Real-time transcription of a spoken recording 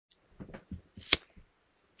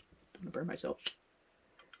gonna burn myself.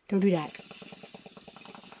 Don't do that.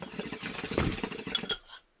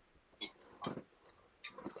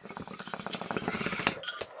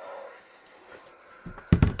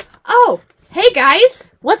 Oh, hey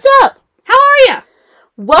guys! What's up? How are ya?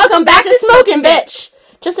 Welcome back to Smokin' Bitch!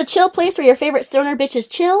 Just a chill place where your favorite stoner bitches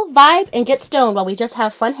chill, vibe, and get stoned while we just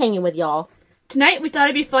have fun hanging with y'all. Tonight we thought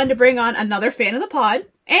it'd be fun to bring on another fan of the pod,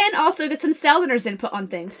 and also get some Southerners' input on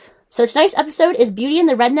things. So tonight's episode is Beauty and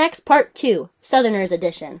the Rednecks Part 2, Southerners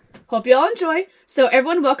Edition. Hope you all enjoy. So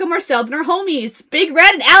everyone welcome our Southerner homies, Big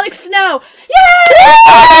Red and Alex Snow! Yay!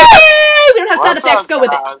 We don't have sound effects, go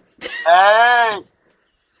with it. Hey!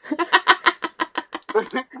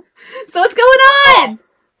 So what's going on?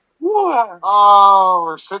 Oh,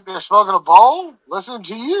 we're sitting there smoking a bowl, listening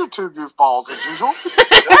to you two goofballs as usual.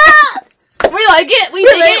 We like it, we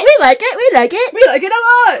like it a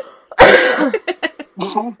lot!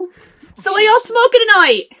 So what y'all smoking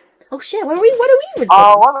tonight? Oh shit, what are we even smoking?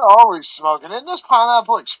 What are we smoking? Isn't this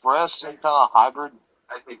Pineapple Express some kind of hybrid?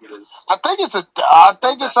 I think it is. I think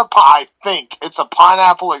it's a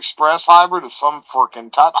Pineapple Express hybrid of some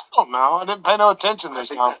freaking type. I don't know. I didn't pay no attention this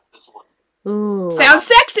time. This one. Ooh. Sounds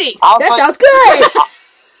sexy! That sounds good!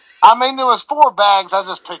 I mean, there was 4 bags. I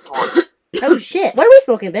just picked one. Oh shit, what are we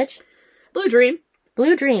smoking, bitch? Blue Dream.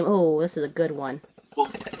 Blue Dream. Oh, this is a good one.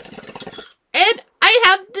 And I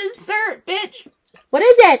have dessert, bitch! What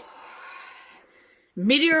is it?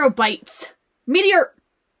 Meteor Bites. Meteor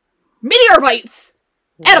Bites!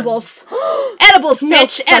 Edibles. Edibles,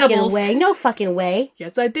 bitch! Edibles! No fucking way.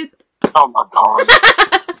 Yes, I did. Oh my god.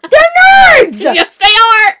 They're nerds! Yes, they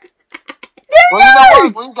are! Well, you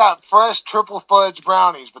know what? We've got fresh triple fudge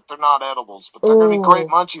brownies, but they're not edibles. But they're going to be great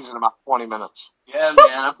munchies in about 20 minutes. Yeah,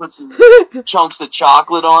 man, I put some chunks of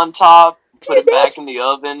chocolate on top, put it back in the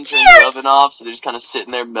oven, turn the oven off, so they're just kind of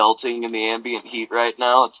sitting there melting in the ambient heat right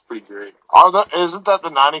now. It's pretty great. Isn't that the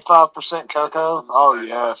 95% cocoa? Oh,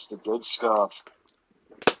 yes, the good stuff.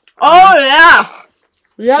 Oh, yeah!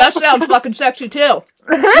 Yep. That sounds fucking sexy, too.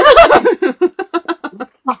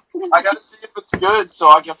 I gotta see if it's good so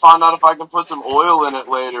I can find out if I can put some oil in it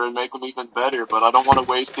later and make them even better, but I don't want to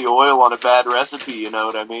waste the oil on a bad recipe, you know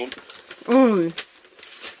what I mean?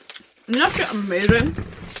 That's amazing.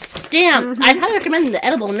 Damn, I'd highly recommend the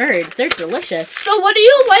edible nerds. They're delicious. So what do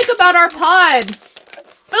you like about our pod?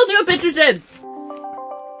 Fill the bitches in.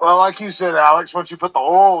 Well, like you said, Alex, once you put the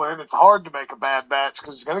oil in, it's hard to make a bad batch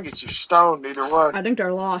because it's going to get you stoned either way. I think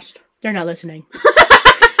they're lost. They're not listening.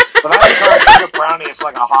 But I'm trying to make a brownie. It's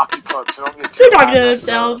like a hockey puck, so don't get too They're talking to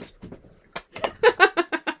themselves.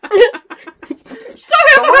 So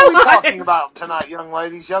what are we talking about tonight, young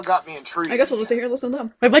ladies? Y'all got me intrigued. I guess we'll just sit here and listen to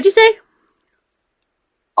them. Wait, what'd you say?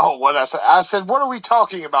 Oh, what I said? I said, what are we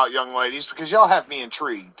talking about, young ladies? Because y'all have me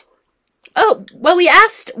intrigued. Oh, well, we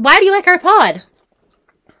asked, why do you like our pod?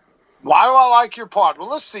 Why do I like your pod? Well,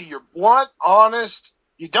 let's see. You're blunt, honest.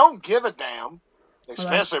 You don't give a damn.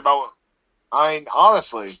 Especially about,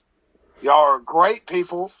 honestly, y'all are great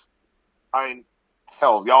people.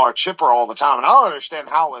 Hell, y'all are chipper all the time. And I don't understand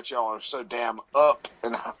how much y'all are so damn up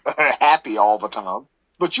and happy all the time.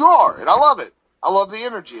 But you are, and I love it. I love the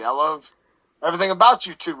energy. I love everything about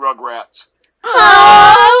you two rugrats.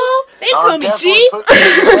 Oh, thanks, homie G.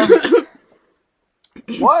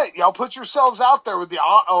 What? Y'all put yourselves out there with the,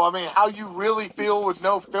 how you really feel with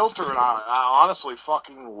no filter, and I honestly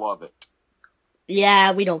fucking love it.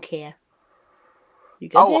 Yeah, we don't care. You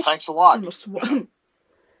good, well, thanks a lot.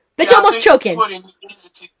 But you're almost choking.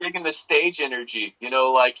 Taking the stage energy, you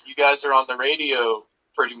know, like you guys are on the radio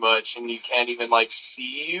pretty much, and you can't even like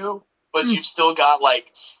see you, but you've still got like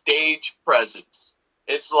stage presence.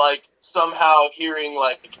 It's like somehow hearing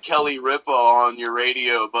like Kelly Ripa on your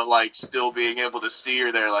radio, but like still being able to see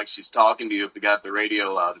her there, like she's talking to you if they got the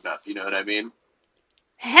radio loud enough. You know what I mean?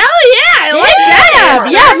 Hell yeah! I like that!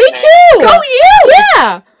 Yeah, me too! Go you!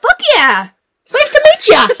 Yeah! Fuck yeah! It's nice to meet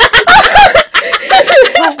ya!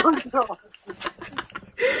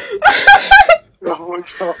 Oh my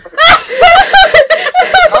god.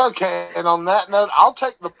 Okay, and on that note, I'll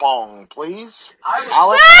take the bong, please.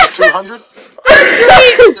 Alex, 200.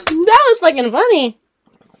 That was fucking funny.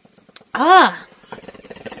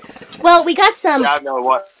 Well, we got some. Yeah, I know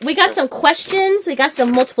what. We got some questions. We got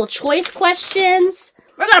some multiple choice questions.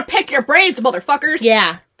 We're gonna pick your brains, motherfuckers.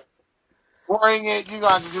 Yeah. Bring it. You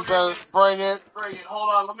got to do better. Bring it. Bring it.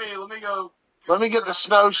 Hold on. Let me go. Let me get the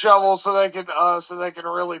snow shovel so they can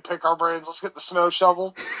really pick our brains. Let's get the snow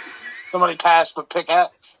shovel. Somebody pass the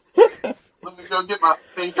pickaxe. Let me go get my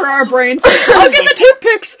thinking. For our brains. I'll get the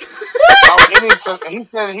toothpicks. He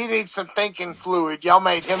said he needs some thinking fluid. Y'all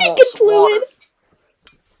made him want some fluid.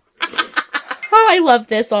 water. I love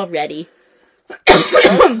this already.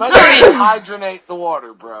 Hydronate the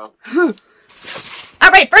water, bro.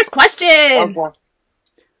 Alright, first question! Okay.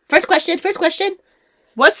 First question.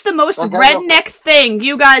 What's the most redneck thing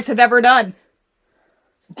you guys have ever done?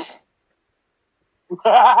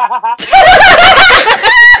 Hang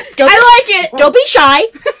I like it! Don't be shy.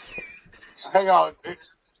 on.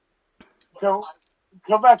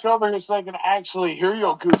 Come back over here so I can actually hear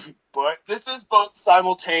your goofy butt. This is both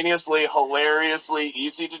simultaneously hilariously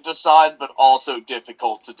easy to decide, but also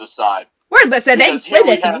difficult to decide. We're listening. Because here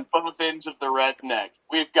we have both ends of the redneck.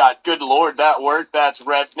 We've got, good lord, that word, that's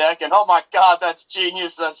redneck, and oh my god, that's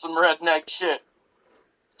genius, that's some redneck shit.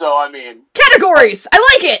 So, I mean... Categories! I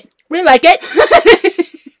like it! We like it.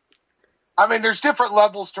 I mean, there's different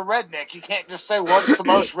levels to redneck. You can't just say, what's the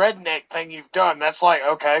most redneck thing you've done? That's like,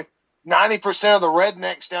 okay, 90% of the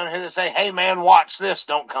rednecks down here that say, hey man, watch this,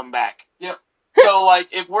 don't come back. Yep. So,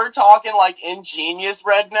 like, if we're talking, like, ingenious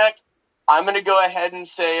redneck, I'm gonna go ahead and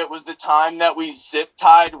say it was the time that we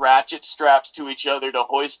zip-tied ratchet straps to each other to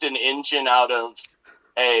hoist an engine out of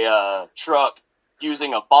a truck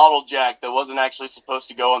using a bottle jack that wasn't actually supposed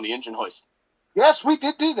to go on the engine hoist. Yes, we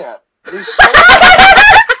did do that.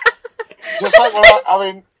 Just like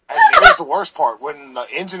when here's the worst part. When the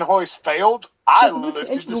engine hoist failed, I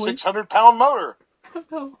lifted the 600-pound motor.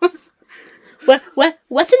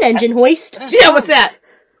 What's an engine hoist? Yeah, what's that?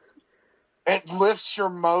 It lifts your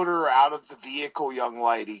motor out of the vehicle, young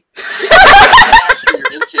lady.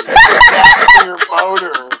 Your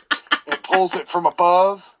motor. It pulls it from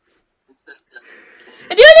above.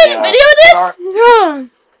 Have you done a video of this?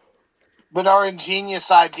 But our ingenious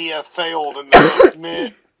idea failed in the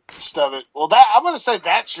midst of it. Well, I'm going to say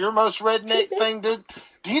that's your most redneck thing, dude.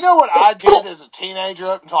 Do you know what I did as a teenager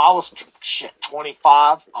up until I was,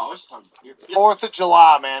 25? Oh, it's time. 4th of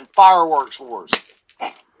July, man. Fireworks wars.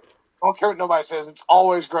 I don't care what nobody says. It's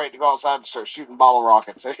always great to go outside and start shooting bottle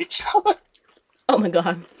rockets at each other. Oh my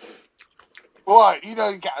god. What? You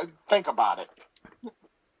got to think about it.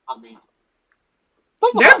 I mean...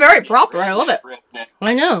 They're very proper. I love it. Redneck.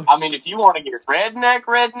 I know. I mean, if you want to get redneck,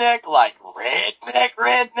 like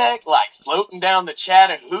floating down the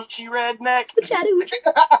Chattahoochee redneck,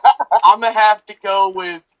 I'm going to have to go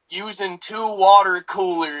with using 2 water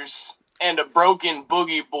coolers and a broken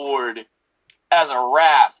boogie board as a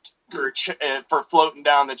raft for floating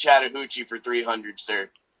down the Chattahoochee for 300, sir.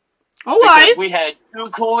 All right. Because we had 2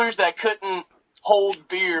 coolers that couldn't hold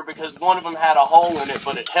beer because one of them had a hole in it,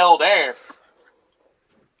 but it held air.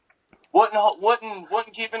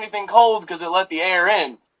 Wouldn't keep anything cold because it let the air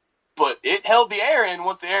in, but it held the air in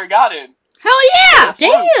once the air got in. Hell yeah!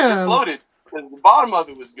 Damn! It floated because the bottom of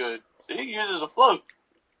it was good, so you can use it as a float.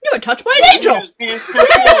 You were touched by an angel.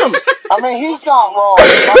 I mean, he's not wrong.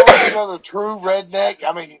 If I was another true redneck,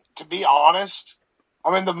 I mean, to be honest,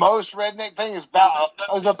 I mean, the most redneck thing is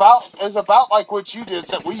about like what you did.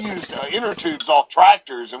 That we used inner tubes off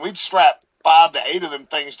tractors, and we'd strap 5 to 8 of them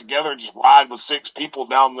things together and just ride with 6 people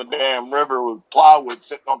down the damn river with plywood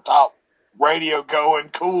sitting on top, radio going,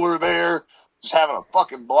 cooler there, just having a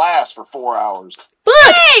fucking blast for 4 hours. Look,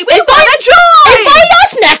 hey, we found a joy! Invite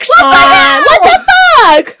us next time! What the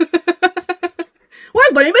fuck?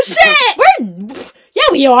 We're lame as shit! Yeah,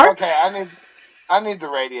 we are. Okay, I need the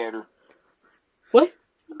radiator. What?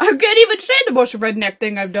 I can't even say the most redneck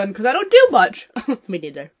thing I've done because I don't do much. Me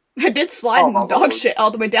neither. I did slide my dog Lord. shit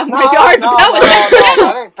all the way down my yard, but No, that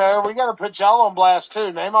that ain't fair. We gotta put y'all on blast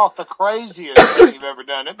too. Name off the craziest thing you've ever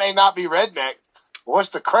done. It may not be redneck. What's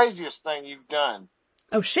the craziest thing you've done?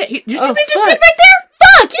 Oh shit, you see Oh, me just fuck. did right there?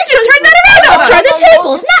 Fuck, you should turn that around! Turn the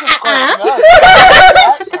tables.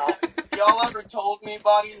 Y'all ever told me,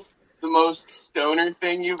 buddy, the most stoner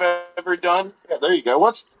thing you've ever done? Yeah, there you go.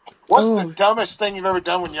 What's the dumbest thing you've ever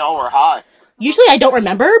done when y'all were high? Usually I don't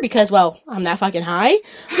remember because, well, I'm not fucking high.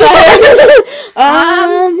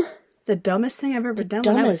 The dumbest thing I've ever done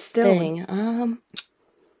when I was Dumbest still... thing.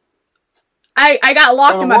 I got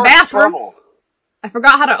locked in my worst bathroom. trouble. I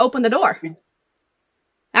forgot how to open the door.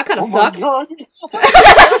 That kind of sucked. God.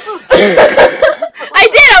 I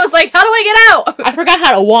did! I was like, how do I get out? I forgot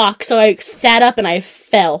how to walk, so I sat up and I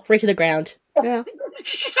fell right to the ground. Yeah.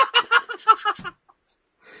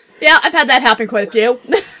 Yeah, I've had that happen quite a few.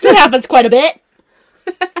 That happens quite a bit.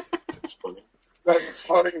 That's funny. That's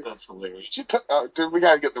funny. That's hilarious. Dude, we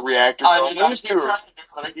gotta get the reactor. I These two.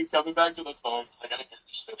 keep coming back to the phone because I gotta get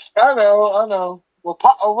this shit. I know. Well,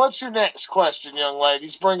 what's your next question, young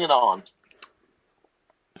ladies? Bring it on.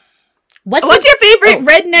 What's your favorite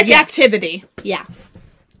redneck activity? Yeah.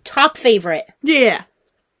 Top favorite. Yeah.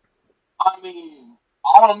 I mean,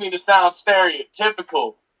 I don't mean to sound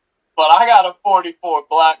stereotypical, but I got a 44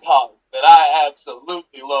 Blackhawk that I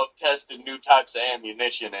absolutely love testing new types of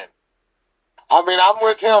ammunition in. I mean, I'm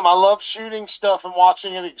with him. I love shooting stuff and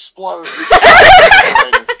watching it explode.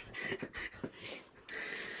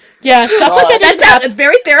 Yeah, stuff like that doesn't happen. It's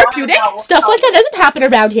very therapeutic. Stuff like that doesn't happen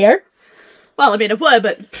around here. Well, I mean, it would,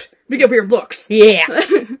 but we get weird looks. Yeah.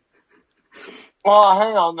 Well,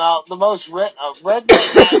 hang on now. The most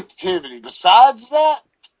redneck activity besides that,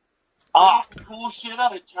 Cool shit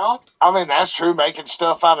out of junk. I mean, that's true, making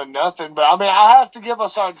stuff out of nothing. But I mean, I have to give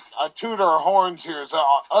us a toot our horns here. Is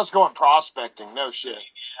us going prospecting? No shit.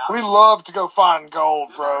 Yeah. We love to go find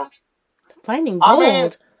gold, bro. Finding gold. I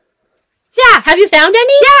mean, yeah. Have you found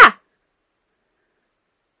any? Yeah.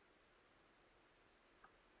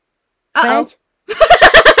 Friends?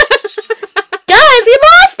 Guys, we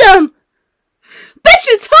lost them.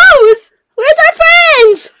 Bitches, hoes. Where's our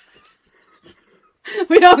friends?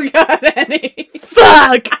 We don't got any.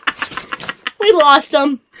 Fuck. We lost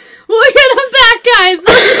them. We'll get them back, guys.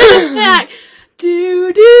 We'll get them back.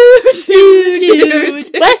 Do.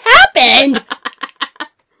 What happened?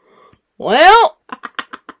 Well,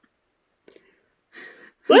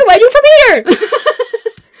 what do I do from here?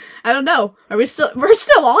 I don't know. We're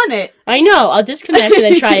still on it. I know. I'll disconnect and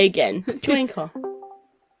then try again. Twinkle.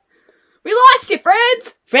 We lost you,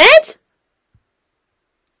 friends. Friends?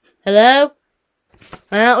 Hello?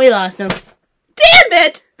 Well, we lost them. Damn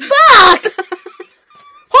it! Fuck!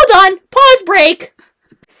 Hold on. Pause break.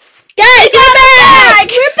 Guys, we're back!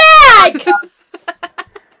 We're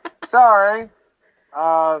back! sorry.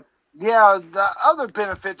 Yeah, the other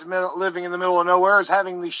benefit to living in the middle of nowhere is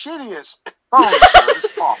having the shittiest phone service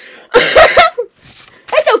possible.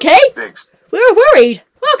 That's okay. We were worried.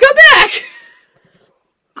 Welcome back.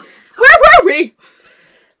 Where were we?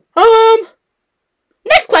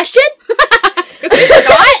 Next question.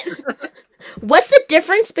 What's the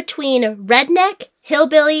difference between redneck,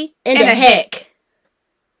 hillbilly, and a hick?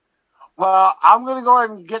 Well, I'm going to go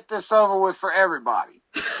ahead and get this over with for everybody.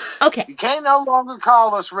 Okay. You can't no longer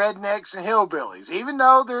call us rednecks and hillbillies, even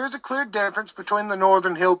though there is a clear difference between the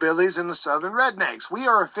northern hillbillies and the southern rednecks. We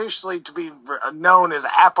are officially to be known as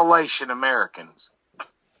Appalachian Americans.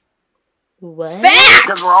 What? Facts!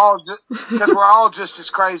 Because we're all just as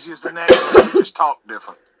crazy as the next one. We just talk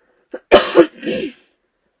different.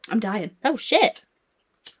 I'm dying. Oh, shit.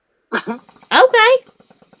 Okay.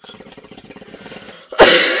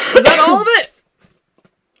 Is that all of it?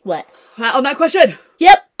 What? On that question?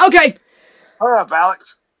 Yep. Okay. Hurry up,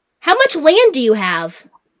 Alex. How much land do you have?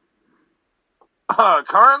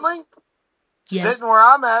 Currently? Yes. Sitting where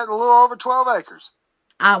I'm at, a little over 12 acres.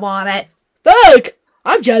 I want it. Fuck!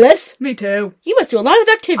 I'm jealous. Me too. You must do a lot of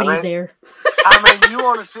activities there. I mean, you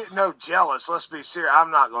want to sit, no, jealous. Let's be serious. I'm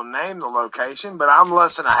not going to name the location, but I'm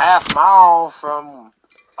less than a half mile from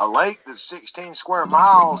a lake that's 16 square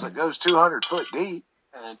miles that goes 200 foot deep.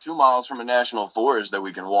 And 2 miles from a national forest that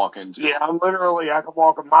we can walk into. Yeah, I can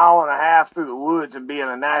walk a mile and a half through the woods and be in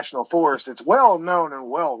a national forest. It's well known and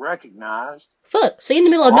well recognized. Fuck, so you in the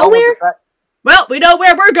middle of nowhere? Well, we know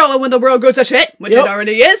where we're going when the world goes to shit, which it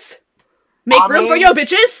already is. Make room for your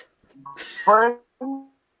bitches. Bring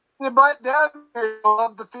your butt down here. You'll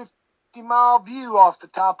love the 50-mile view off the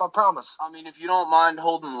top, I promise. I mean, if you don't mind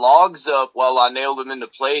holding logs up while I nail them into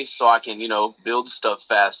place so I can, build stuff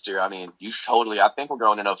faster. I mean, I think we're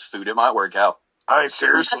growing enough food. It might work out. I mean,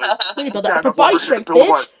 seriously. We need to build upper body strength, bitch.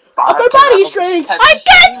 What, Upper body strength. I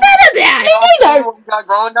got none of that. Me neither. What we got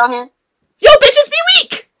growing down here? Yo, bitches be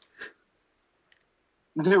weak.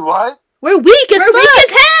 Do what? We're weak as fuck. We're weak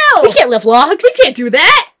as hell. We can't lift logs. We can't do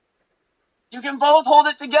that. You can both hold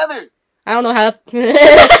it together. I don't know how to...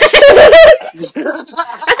 That's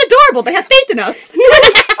adorable. They have faith in us. At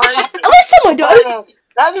least someone does.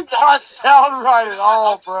 That did not sound right at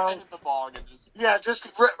all, bro. Hit the bog and Just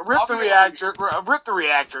rip the reactor. Rip the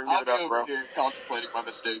reactor and I'll give be it up, over bro. here contemplating my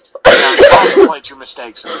mistakes. Contemplate your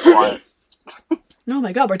mistakes and be quiet. Oh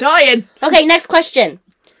my god, we're dying. Okay, next question.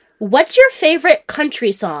 What's your favorite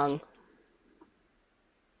country song?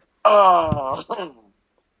 I'm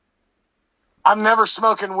never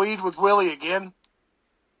smoking weed with Willie again.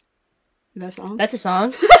 That song? That's a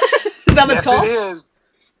song. Is that what Yes, it's called? it is.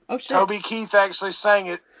 Oh shit. Toby Keith actually sang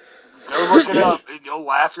it. Go look it up. You'll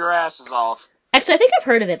laugh your asses off. Actually, I think I've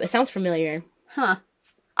heard of it, but it sounds familiar. Huh.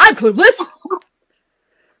 I'm clueless.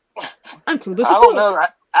 I'm clueless. I don't know.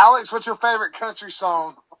 Alex, what's your favorite country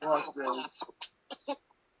song?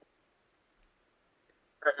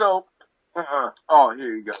 So, Oh,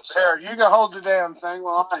 here you go. Sarah, you can hold the damn thing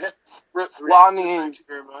while I rip the Well, I mean- Thank you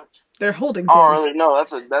very much. They're holding I don't things. really know.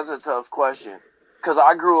 That's a tough question. Because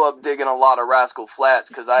I grew up digging a lot of Rascal Flatts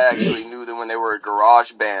because I actually knew them when they were a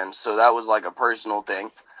garage band, so that was like a personal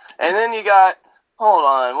thing. And then you got, hold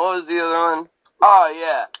on, what was the other one? Oh,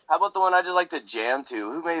 yeah. How about the one I just like to jam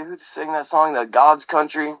to? Who sang that song? The God's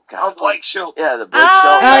Country? Oh, Blake Shelton. Yeah, the Blake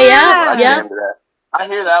Shelton. Oh, yeah. I jam to that. I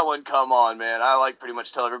hear that one come on, man. I like pretty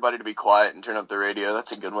much tell everybody to be quiet and turn up the radio.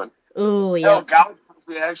 That's a good one. Ooh, yeah. Oh, God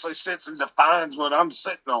actually sits and defines what I'm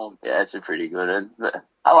sitting on. Yeah, that's a pretty good one.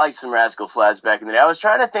 I like some Rascal Flatts back in the day. I was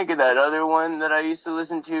trying to think of that other one that I used to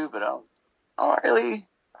listen to, but I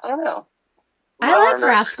don't know. I like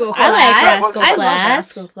Rascal Flatts. I like Rascal I love Flatts.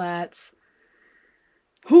 Rascal Flatts.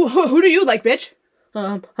 Who do you like, bitch?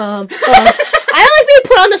 I don't like being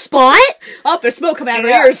put on the spot. Oh, there's smoke coming out of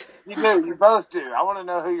your ears. You do. You both do. I want to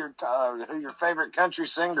know who your favorite country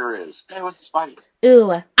singer is. Hey, what's the spice?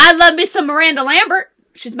 Ooh. I love me some Miranda Lambert.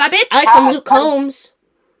 She's my bitch. I like some Luke Combs.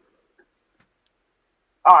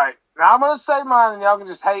 All right. Now, I'm going to say mine, and y'all can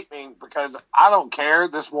just hate me because I don't care.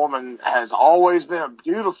 This woman has always been a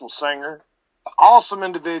beautiful singer, an awesome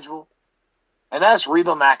individual, and that's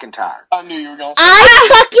Reba McEntire. I knew you were going to say I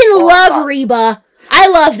fucking love Reba. I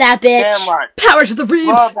love that bitch. Damn right. Power to the Reebs.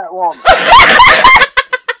 Love that woman.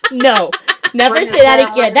 No. Never say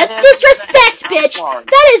that again. That's disrespect, bitch.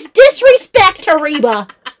 That is disrespect to Reba.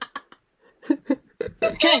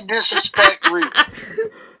 You can't disrespect Reba.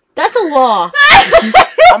 That's a law.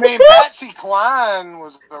 I mean, Patsy Cline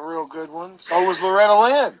was a real good one. So was Loretta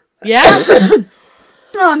Lynn. Yeah.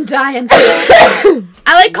 Oh, I'm dying. I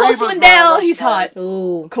like Cole Reba's Swindell. my He's hot.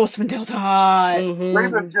 Ooh. Cole Swindell's hot. Mm-hmm.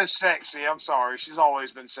 Reba's just sexy. I'm sorry. She's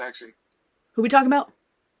always been sexy. Who we talking about?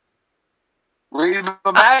 Reba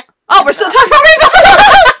Mac. Oh, we're still talking about Reba.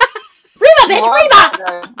 Reba, bitch,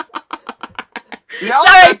 Reba. Y'all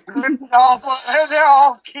Sorry. They're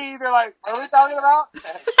off key. They're like, what are we talking about?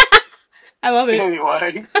 I love it.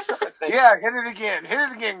 Anyway. Yeah, hit it again. Hit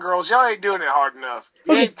it again, girls. Y'all ain't doing it hard enough.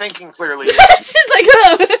 You ain't thinking clearly. She's like,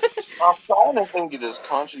 oh. I'm trying to think of this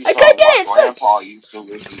country I song couldn't get my it, so- grandpa used to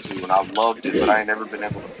listen to, and I loved it, but I ain't never been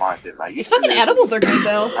able to find it. These fucking edibles are good,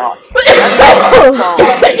 though.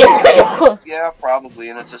 Yeah, probably,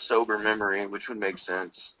 and it's a sober memory, which would make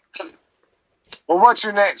sense. Well, what's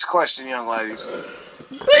your next question, young ladies?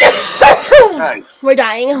 Hey, We're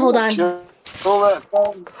dying. Hold on. pull that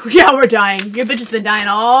phone. Yeah, we're dying. Your bitch has been dying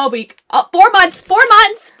all week. 4 months. 4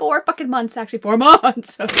 months. 4 fucking months, actually. 4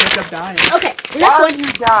 months. Okay, I'm dying. Okay, Why next are one. you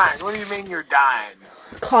dying? What do you mean you're dying?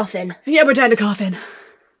 Coffin. Yeah, we're dying to coffin.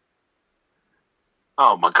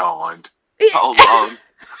 Oh, my God. Oh, Lord.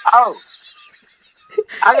 Oh.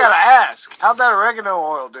 I gotta ask, how'd that oregano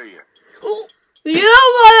oil do you? You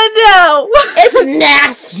don't want to know. It's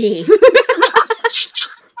nasty.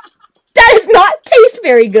 That does not taste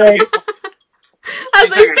very good. I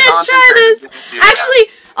was like, bitch, try this.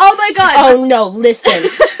 Actually, oh my God. Oh no, listen.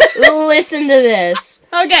 Listen to this.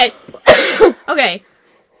 Okay. Okay.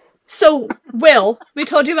 So, Will, we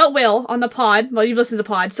told you about Will on the pod. Well, you've listened to the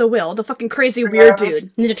pod. So, Will, the fucking crazy weird dude.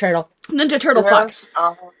 Ninja Turtle. Ninja Turtle Yes,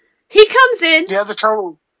 fuck. He comes in. yeah, the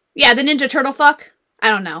turtle. Yeah, the Ninja Turtle fuck. I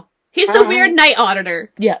don't know. He's the weird night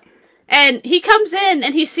auditor. Yeah. And he comes in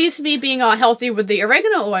and he sees me being all healthy with the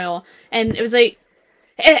oregano oil. And it was like,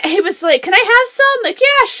 he was like, can I have some? Like,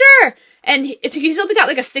 yeah, sure. And he's only got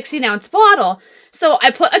like a 16-ounce bottle. So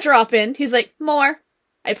I put a drop in. He's like, more.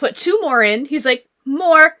 I put 2 more in. He's like,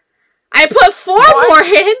 more. I put 4 more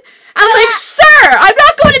in. I'm like, sir, I'm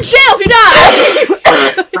not going to jail if you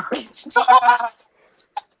die.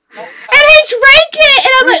 And he drank it.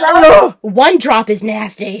 And I'm like, oh. 1 drop is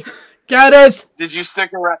nasty. Got us. Did you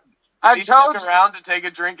stick around? I Did told you stick you. around to take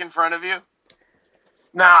a drink in front of you?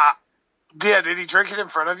 Nah. Yeah, did he drink it in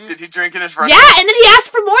front of you? Did he drink it in front Yeah, of you? and then he asked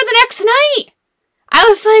for more the next night. I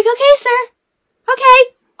was like, okay, sir.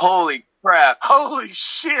 Okay. Holy crap. Holy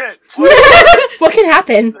shit. What can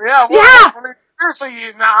happen? Yeah, well, Yeah. I mean,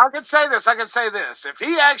 seriously, now I can say this. If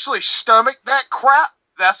he actually stomached that crap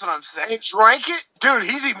That's what I'm saying. and drank it, dude,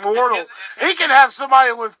 he's immortal. He can have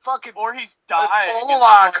somebody with fucking Or he's dying.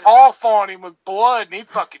 Ebola cough on him with blood, and he'd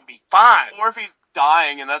fucking be fine. Or if he's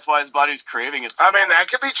dying and that's why his body's craving it. I mean, that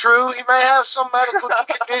could be true. He may have some medical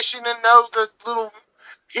condition and know the little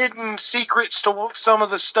hidden secrets to some of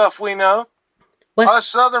the stuff we know. What? Us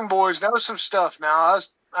Southern boys know some stuff now. These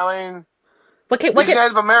What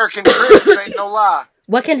Native American tricks ain't no lie.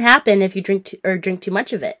 can happen if you drink too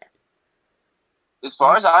much of it? As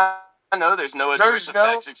far as I know, there's no adverse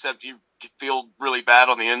effects except you feel really bad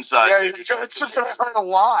on the inside. Yeah, it's going to hurt a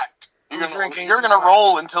lot. You're gonna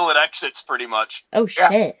roll until it exits, pretty much. Oh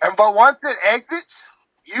shit. But once it exits,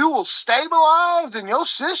 you will stabilize and your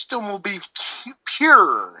system will be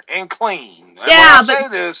pure and clean. And Yeah, when I say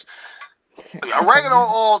this, oregano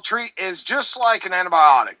oil treat is just like an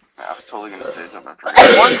antibiotic. I was totally going to say something. I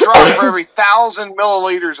forgot. 1 drop for every 1,000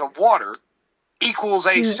 milliliters of water equals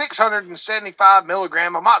a 675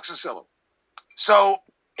 milligram amoxicillin. So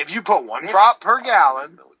if you put 1 drop per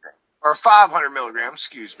gallon, or 500 milligrams,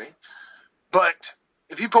 excuse me, but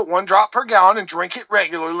if you put 1 drop per gallon and drink it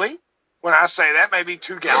regularly, when I say that, maybe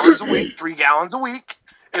 2 gallons a week, 3 gallons a week,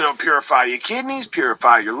 it'll purify your kidneys,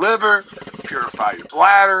 purify your liver, purify your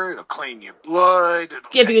bladder, it'll clean your blood, it'll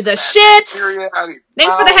Give you the shits. shits.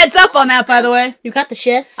 Thanks for the heads up on that, by the way. You got the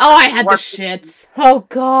shits? Oh, I had the shits. Oh,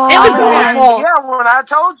 God. It was awful. Yeah, when I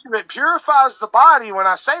told you it purifies the body, when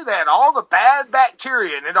I say that, all the bad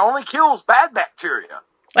bacteria, and it only kills bad bacteria.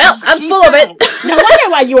 Well, I'm full of it. No wonder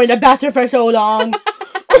why you were in the bathroom for so long.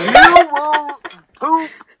 You will poop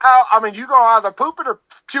out. I mean, you gonna either poop it or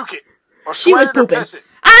puke it. Or She was sweat it or pooping. piss it.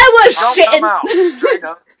 I was Don't come out. shitting. Straight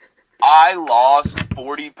up. I lost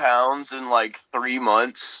 40 pounds in like 3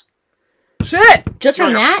 months. Shit. Just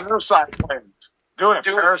from Doing a that? parasite cleanse. Doing a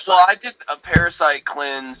Dude, parasite. well, I did a parasite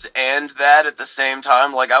cleanse and that at the same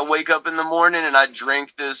time. Like, I wake up in the morning and I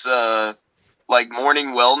drink this, like, morning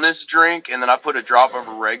wellness drink, and then I put a drop of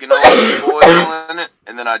oregano oil in it,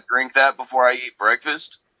 and then I drink that before I eat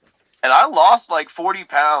breakfast. And I lost, like, 40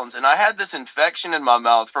 pounds, and I had this infection in my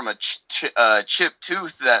mouth from a chipped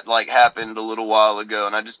tooth that, like, happened a little while ago,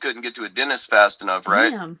 and I just couldn't get to a dentist fast enough,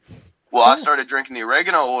 right? Damn. Well, I started drinking the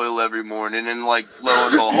oregano oil every morning, and, like, lo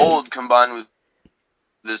and behold, combined with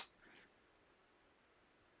this.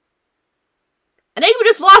 I think we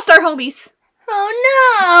just lost our homies.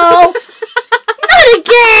 Oh, no. Not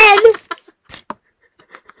again.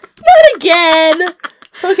 Not again.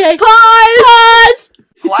 Okay. Pause.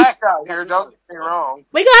 Black out here, don't get me wrong.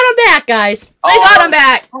 We got him back, guys. I got him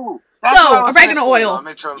back. Ooh, So, oregano oil. Let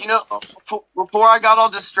me turn You know, this off. before I got all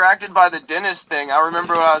distracted by the dentist thing, I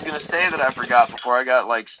remember what I was going to say that I forgot before I got,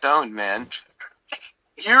 like, stoned, man.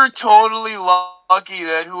 You're totally lucky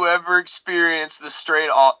that whoever experienced the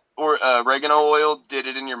straight oregano oil did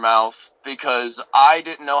it in your mouth, because I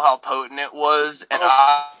didn't know how potent it was, and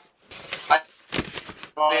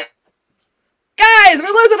Guys,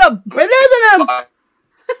 we're losing them. We're losing them.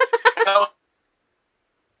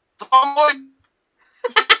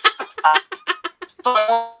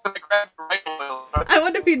 I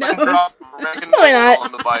wonder if he knows. Probably not.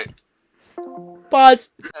 On the bite. Pause.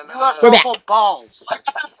 And, You left We're off back. on balls.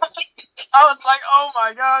 I was like, oh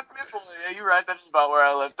my god, nipple. Yeah, you're right, that's about where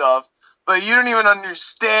I left off. But you don't even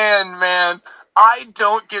understand, man. I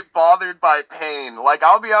don't get bothered by pain. Like,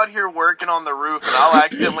 I'll be out here working on the roof, and I'll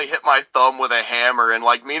accidentally hit my thumb with a hammer, and,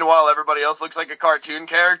 like, meanwhile, everybody else looks like a cartoon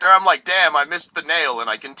character. I'm like, damn, I missed the nail, and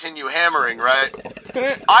I continue hammering, right?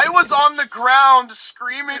 I was on the ground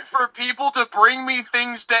screaming for people to bring me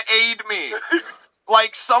things to aid me.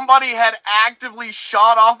 Like, somebody had actively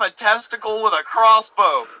shot off a testicle with a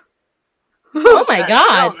crossbow. Oh, my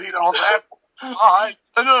God. You don't need all that. Alright.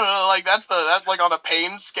 No, like, that's like on a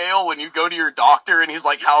pain scale when you go to your doctor and he's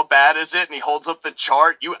like, how bad is it? And he holds up the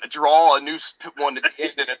chart, you draw a new one at the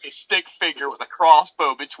end and it's a stick figure with a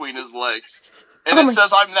crossbow between his legs. And it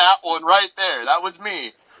says, I'm that one right there. That was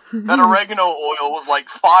me. That oregano oil was like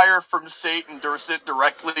fire from Satan sent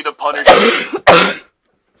directly to punish me.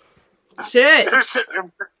 Shit. They're sitting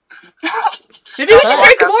there. Maybe we should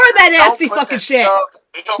drink more of that nasty fucking shit.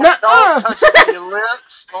 Don't Nuh-uh. touch it with your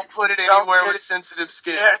lips. Don't put it Don't anywhere put with it- sensitive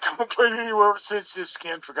skin. Yeah, don't put it anywhere with sensitive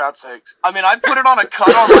skin, for God's sakes. I mean, I put it on a cut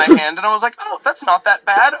on my hand, and I was like, oh, that's not that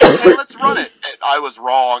bad. Okay, let's run it. And I was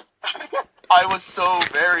wrong. I was so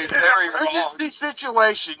very, very In an wrong. emergency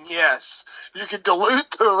situation, yes. You can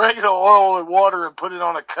dilute the oregano oil in water and put it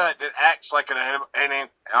on a cut that acts like an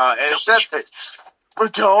antiseptic.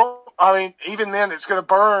 But don't. I mean, even then, it's going to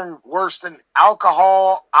burn worse than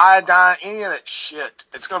alcohol, iodine, any of that shit.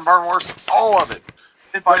 It's going to burn worse than all of it.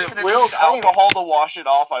 If But I it could have will used clean it. alcohol to wash it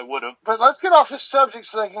off, I would have. But let's get off this subject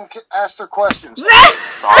so they can ask their questions. Sorry.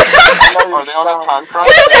 Are they on a time crunch?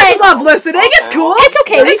 I love listening. It's Okay, cool. well, It's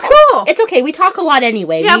okay. It's cool. It's okay. We talk a lot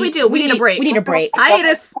anyway. Yeah, we do. We need a break. We need a break.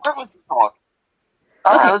 Hiatus. Alright,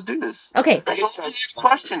 Okay. let's do this. Okay.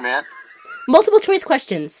 Question, man. Multiple choice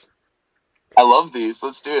questions. I love these.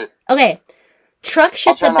 Let's do it. Okay. Truck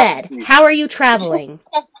shit try the not to bed. cheat. How are you traveling?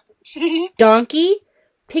 Donkey,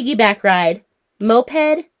 piggyback ride,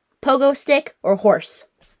 moped, pogo stick, or horse?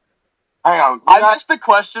 Hang on. I missed the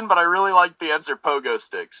question, but I really liked the answer pogo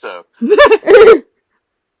stick, so.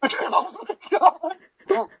 Oh my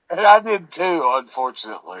God. And I did too,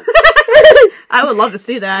 unfortunately. I would love to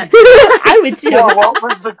see that. I would too. Well, what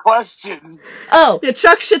was the question? Oh, Yeah,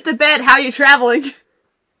 Chuck shit the bed. How you traveling?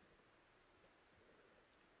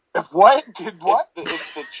 What? Did what?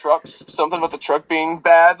 If the truck's, something about the truck being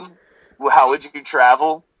bad, how would you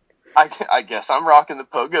travel? I guess I'm rocking the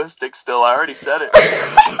pogo stick still. I already said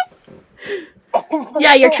it.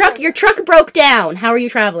 Yeah, your truck broke down. How are you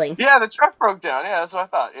traveling? Yeah, the truck broke down. Yeah, that's what I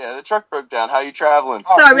thought. Yeah, the truck broke down. How you traveling?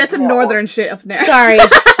 Sorry, we had some northern shit up there. Sorry.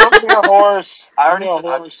 Give me a horse. I already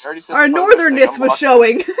said Our the pogo northernness stick. was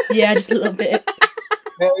showing. Yeah, just a little bit.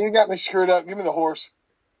 Yeah, you got me screwed up. Give me the horse.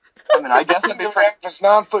 I mean, I guess If it's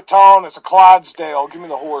 9 foot tall and it's a Clydesdale, give me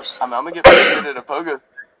the horse. I'm gonna get good at a pogo.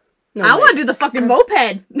 No, I want to do the fucking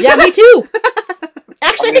moped. Yeah, me too.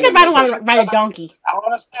 Actually, I think I'd rather want to ride a donkey.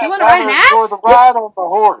 You want to ride an ass? Or the ride on the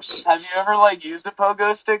horse. Have you ever, used a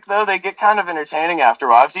pogo stick, though? They get kind of entertaining after a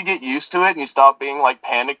while. After you get used to it and you stop being,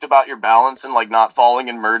 panicked about your balance and, not falling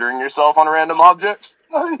and murdering yourself on random objects.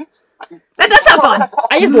 That does sound fun.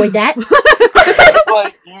 I avoid that.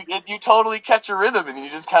 You totally catch a rhythm and you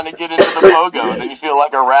just kind of get into the pogo and then you feel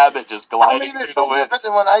like a rabbit just gliding it's through the wind. different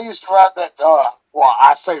than when I used to ride that,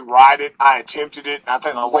 I say ride it, I attempted it, and I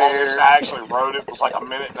think the longest I actually rode it was a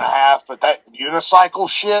minute and a half, but that unicycle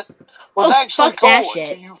shit was actually fuck cool. that shit.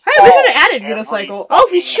 Until you Hey, we should have fall added every unicycle. Oh,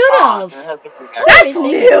 we should have. That's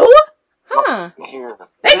new. Huh. Here.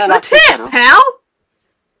 Thanks for the tip, pal.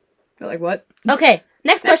 You're like, what? Okay,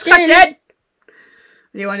 next Next question. question.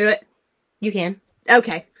 Do you want to do it? You can.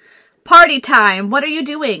 Okay. Party time. What are you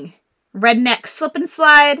doing? Redneck slip and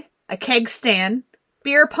slide, a keg stand,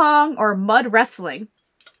 beer pong, or mud wrestling?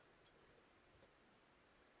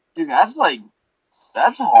 Dude, that's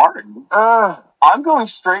hard. I'm going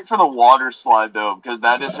straight for the water slide, though, because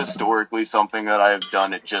that is historically something that I have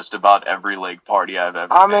done at just about every lake party I've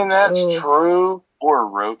ever been to. That's true. Or a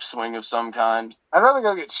rope swing of some kind. I'd rather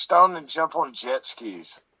go get stoned and jump on jet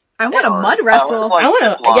skis. I want a mud wrestle. I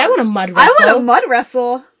want a mud wrestle. I want a mud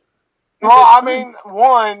wrestle.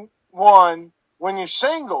 Well, one, when you're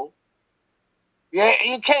single, yeah,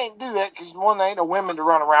 you can't do that because one, there ain't no women to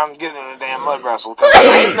run around and get in a damn mud wrestle. Because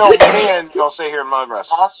there ain't no men gonna sit here and mud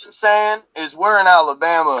wrestle. All I'm saying is we're in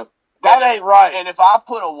Alabama. That ain't right. And if I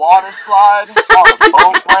put a water slide on a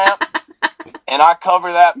boat ramp and I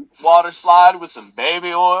cover that water slide with some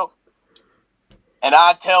baby oil and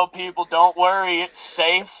I tell people, don't worry, it's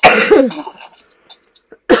safe.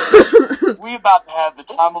 We about to have the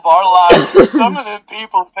time of our lives. Some of them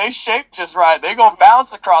people, if they shape just right, they're going to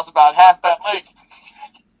bounce across about half that lake.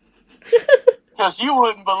 Because you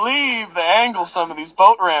wouldn't believe the angle some of these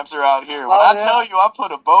boat ramps are out here. When I tell you I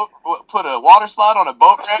put a water slide on a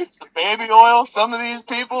boat ramp, some baby oil, some of these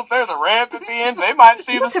people, if there's a ramp at the end, they might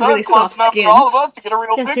see the sun really close soft enough skin. for all of us to get a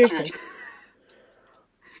real picture. Seriously.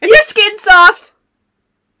 Is your skin soft?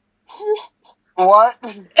 What?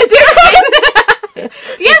 Is your skin?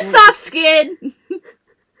 Do you have soft skin?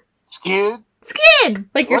 Skid? Skin.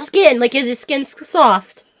 Like your skin. Like, is your skin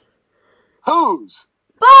soft? Whose?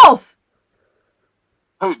 Both.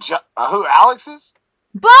 Who, Alex's?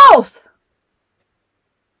 Both.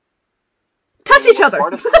 Touch each other.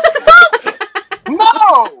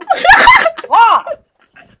 No! Why?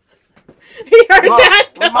 You heard Look, that?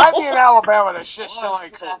 we might be in Alabama, that shit still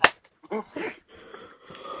ain't cool.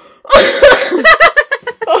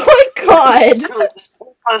 Oh my god.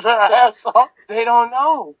 They don't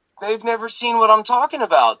know. They've never seen what I'm talking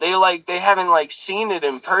about. They haven't seen it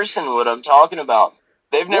in person what I'm talking about.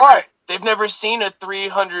 They've never seen a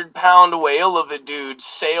 300-pound whale of a dude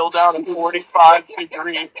sail down a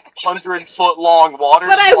 45-degree, 100-foot-long water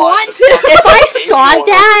slide. But I want to. If I saw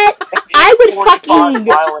that, I would fucking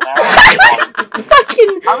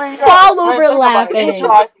fall over laughing.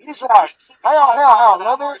 He's right. Hang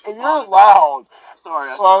on. If you're loud, Sorry,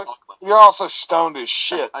 I well, talk like you're also stoned as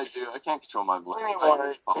shit. I do. I can't control my voice.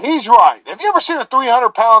 Anyway, he's right. Have you ever seen a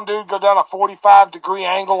 300-pound dude go down a 45-degree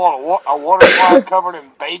angle on a water slide covered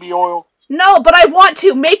in baby oil? No, but I want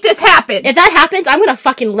to make this happen. If that happens, I'm gonna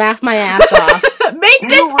fucking laugh my ass off. Make Do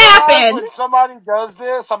this you realize happen. when somebody does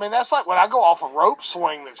this? I mean, that's like when I go off a rope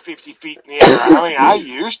swing that's 50 feet in the air. I mean, I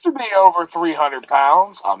used to be over 300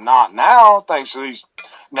 pounds. I'm not now, thanks to these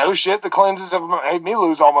the cleanses have made me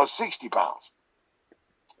lose almost 60 pounds.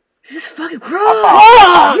 This is fucking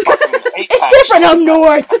gross. It's different up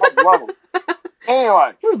north.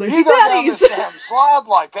 Anyway, We're lazy you go down baddies. this damn slide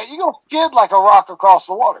like that, you're going to skid like a rock across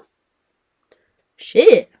the water.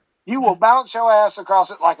 Shit. You will bounce your ass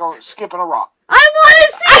across it like skipping a rock. I want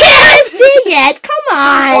to see I it. haven't seen it. Come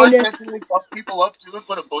on. They fuck people up too and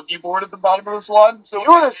put a boogie board at the bottom of the slide. So You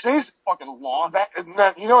want to see it's fucking long. that?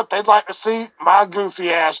 You know what they'd like to see? My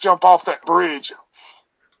goofy ass jump off that bridge.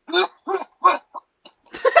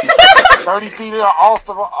 30 feet off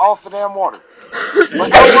the damn water. But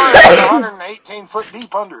don't worry, it's 118 foot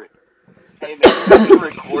deep under it. Hey, maybe we can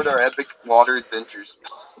record our epic water adventures.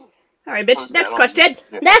 All right, bitch. Next question.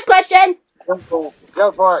 Next question. Go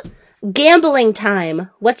for it. Gambling time.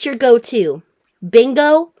 What's your go-to?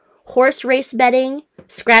 Bingo, horse race betting,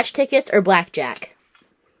 scratch tickets, or blackjack?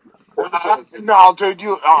 No, dude,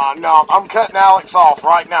 no, I'm cutting Alex off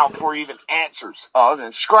right now before he even answers.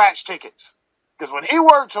 Scratch tickets. Because when he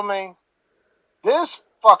worked for me, this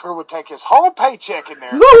fucker would take his whole paycheck in there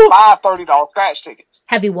and buy $30 scratch tickets.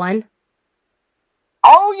 Have you won?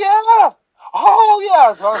 Oh,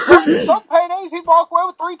 yeah. So some paydays, he'd walk away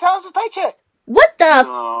with 3 times his paycheck. What the?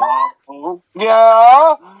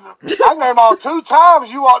 Yeah. I named all 2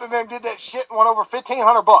 times you walked in there and did that shit and won over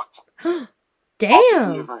 $1,500.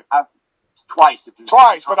 Damn. Twice.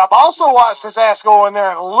 Twice, but I've also watched his ass go in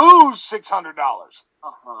there and lose $600.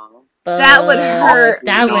 That would hurt.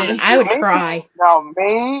 I would cry. Now,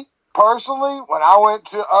 me, personally, when I went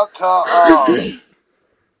to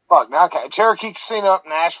Cherokee Casino up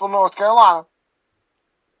in Asheville, North Carolina,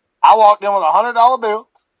 I walked in with a $100 bill,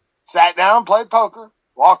 sat down and played poker,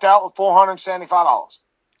 walked out with $475.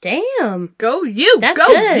 Damn. Go you. That's go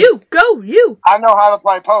good. you. Go you. I know how to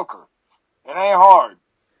play poker. It ain't hard.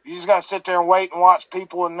 You just gotta sit there and wait and watch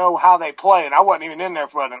people and know how they play, and I wasn't even in there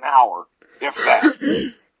for about an hour, if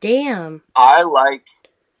that. Damn. I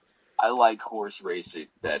like horse racing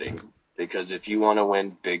betting because if you want to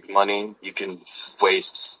win big money, you can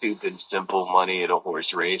waste stupid, simple money at a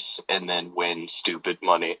horse race and then win stupid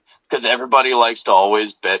money. Because everybody likes to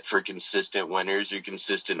always bet for consistent winners or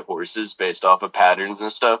consistent horses based off of patterns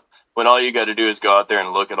and stuff. When all you got to do is go out there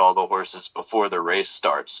and look at all the horses before the race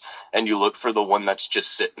starts. And you look for the one that's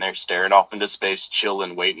just sitting there staring off into space,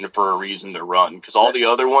 chilling, waiting for a reason to run. Because all the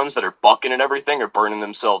other ones that are bucking and everything are burning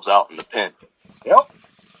themselves out in the pen. Yep.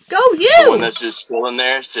 Go you! The one that's just chilling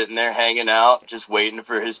there, sitting there, hanging out, just waiting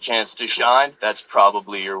for his chance to shine, that's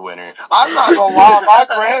probably your winner. I'm not gonna lie, my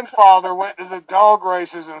grandfather went to the dog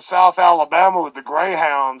races in South Alabama with the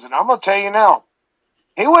Greyhounds, and I'm gonna tell you now,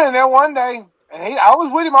 he went in there one day, and I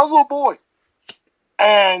was with him, I was a little boy,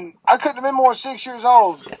 and I couldn't have been more than 6 years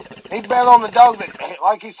old. He bet on the dog that,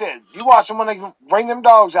 like he said, you watch them when they bring them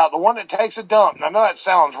dogs out, the one that takes a dump, and I know that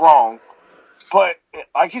sounds wrong, but,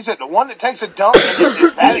 like he said, the one that takes a dump and is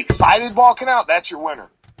that excited walking out, that's your winner.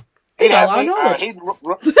 And I'm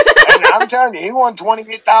telling you, he won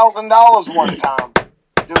 $28,000 one time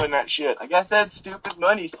doing that shit. Like I said, stupid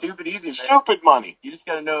money, stupid easy, man. Stupid money. You just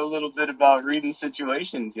gotta know a little bit about reading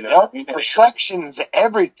situations, you know? Yep, perceptions,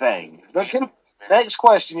 everything. Next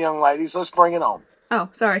question, young ladies, let's bring it on. Oh,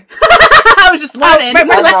 sorry. I was just learning.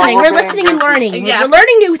 We're listening. We're listening and learning. Yeah. We're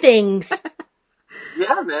learning new things.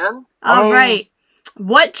 Yeah, man. All right.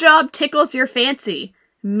 What job tickles your fancy?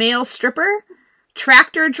 Male stripper,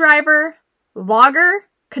 tractor driver, logger,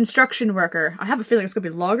 construction worker. I have a feeling it's going to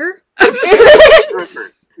be logger. Yeah.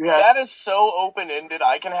 That is so open-ended.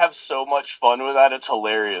 I can have so much fun with that. It's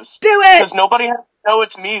hilarious. Do it! Because nobody has to know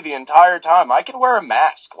it's me the entire time. I can wear a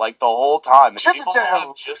mask, like, the whole time. And people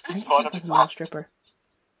have just as fun of a time. Stripper.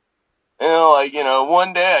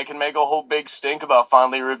 One day I can make a whole big stink about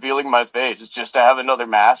finally revealing my face. It's just to have another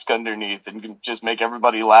mask underneath and can just make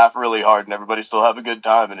everybody laugh really hard and everybody still have a good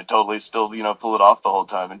time and it totally still, pull it off the whole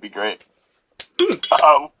time and be great.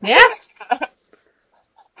 Yeah?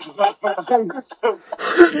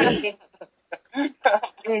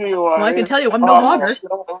 Anyway. Well, I can tell you I'm no logger.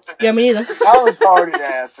 Yeah, me either. I was already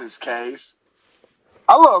asked this case.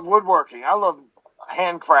 I love woodworking. I love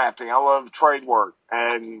handcrafting. I love trade work.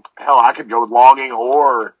 And hell, I could go with logging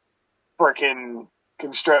or frickin'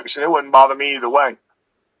 construction. It wouldn't bother me either way.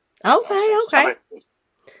 Okay.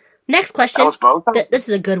 Next question. That was both? This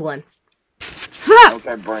is a good one.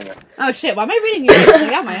 Okay, bring it. Oh shit, why am I reading yours? I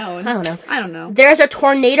got my own. I don't know. know. There's a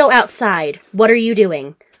tornado outside. What are you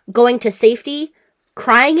doing? Going to safety?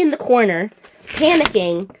 Crying in the corner?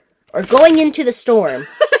 Panicking? Or going into the storm?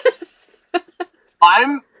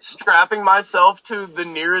 I'm strapping myself to the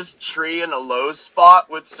nearest tree in a low spot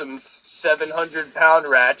with some 700-pound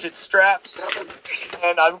ratchet straps,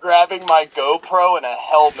 and I'm grabbing my GoPro and a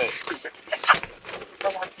helmet.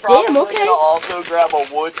 I'm probably gonna also grab a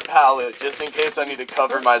wood pallet just in case I need to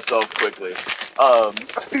cover myself quickly.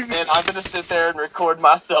 And I'm gonna sit there and record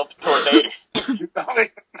myself tornado.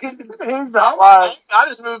 He's not lying. I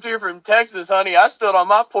just moved here from Texas, honey. I stood on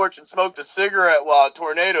my porch and smoked a cigarette while a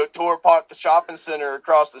tornado tore apart the shopping center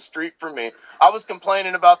across the street from me. I was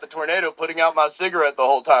complaining about the tornado putting out my cigarette the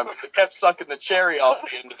whole time because it kept sucking the cherry off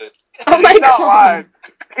the end of it. Oh my He's not God. lying.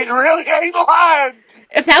 He really ain't lying.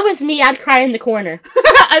 If that was me, I'd cry in the corner.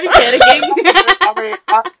 I'd be panicking. I mean,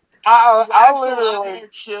 I literally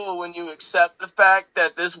chill when you accept the fact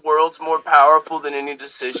that this world's more powerful than any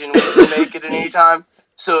decision we can make at any time.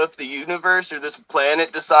 So if the universe or this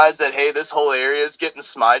planet decides that, hey, this whole area is getting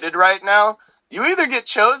smited right now, You either get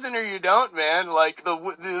chosen or you don't, man. Like,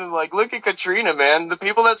 like, look at Katrina, man. The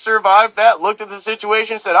people that survived that looked at the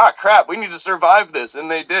situation and said, ah, crap, we need to survive this. And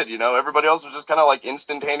they did, you know. Everybody else was just kind of, like,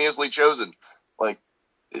 instantaneously chosen. Like,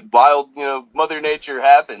 wild, you know, Mother Nature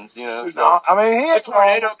happens, you know. So, I mean, a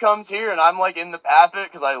tornado comes here and I'm, like, in the path of it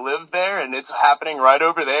because I live there and it's happening right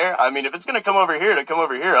over there. I mean, if it's going to come over here, it'll come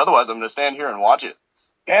over here. Otherwise, I'm going to stand here and watch it.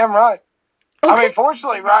 Damn right. Okay. I mean,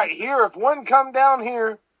 fortunately, right here, if one come down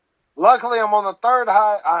here, luckily I'm on the third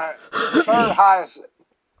highest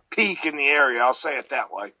peak in the area. I'll say it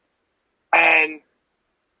that way. And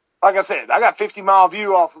like I said, I got 50-mile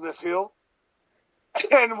view off of this hill.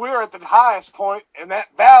 And we're at the highest point, and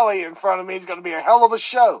that valley in front of me is going to be a hell of a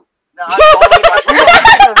show. No, I totally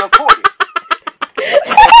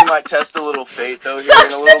might test a little fate, though, here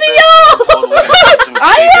in a little bit. I'm totally going to take some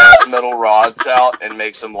big-ass metal rods out and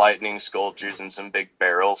make some lightning sculptures and some big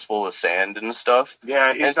barrels full of sand and stuff.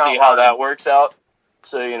 Yeah, and see how that works out.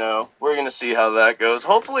 So, you know, we're going to see how that goes.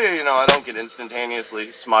 Hopefully, you know, I don't get instantaneously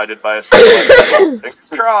smited by a storm. Fingers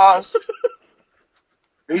crossed.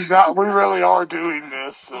 He's not. We really are doing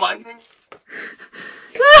this. So. Lightning.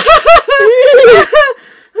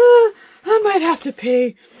 I might have to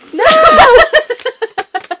pee. No!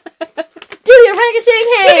 Do your orangutan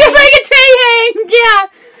hang! Orangutan hang! Yeah!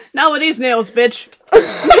 Not with these nails, bitch.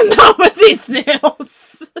 Not with these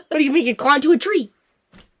nails. What do you make it climb to a tree?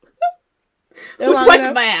 Who's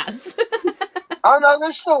wiping my ass? Oh, no,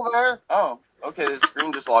 they're still there. Oh, okay, the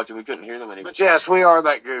screen just locked and we couldn't hear them anymore. But yes, we are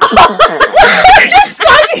that good. We're just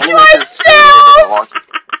talking to ourselves!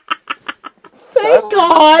 Thank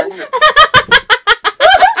God!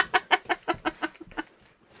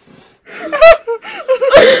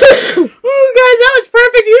 Oh, guys, that was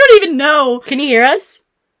perfect. You don't even know. Can you hear us?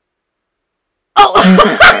 Oh, no!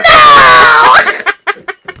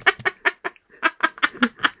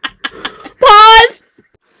 Pause!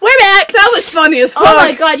 We're back. That was funny as fuck. Oh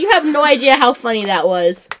my God, you have no idea how funny that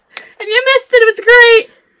was. And you missed it. It was great.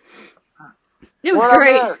 It was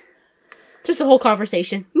great. Just the whole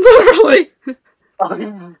conversation. Literally. Well, he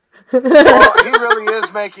really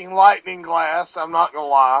is making lightning glass. I'm not going to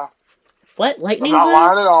lie. What? I'm Lightning not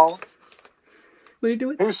glass? lying at all. What are you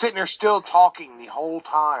doing? He was sitting there still talking the whole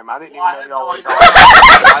time. I didn't even know y'all were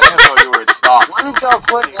I didn't know you were at stop. Where did y'all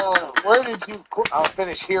quit? Where did you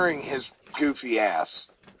finish hearing his goofy ass?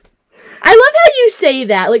 I love how you say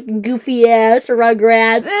that, like goofy ass or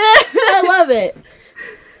Rugrats. I love it.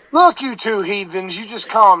 Look, you two heathens, you just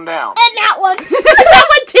calm down. And that one. That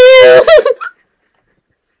one too!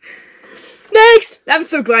 Next! I'm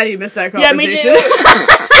so glad you missed that Yeah, conversation. me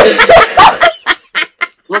too.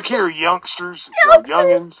 Look here, youngsters.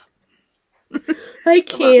 Youngins. I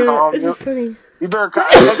can't. This is funny. You better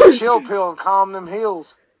take a chill pill and calm them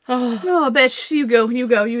heels. Oh, bitch. You go.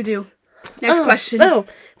 You do. Next question. Oh,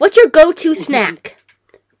 what's your go-to snack?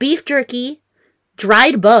 Beef jerky,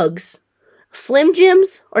 dried bugs, Slim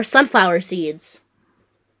Jims, or sunflower seeds?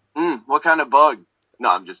 What kind of bug? No,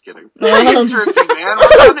 I'm just kidding. Beef jerky, man.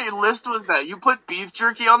 What kind of list was that? You put beef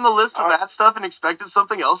jerky on the list of that stuff and expected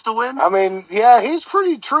something else to win? I mean, yeah, he's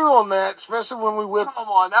pretty true on that, especially when we whip. Come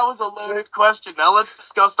on, that was a loaded question. Now let's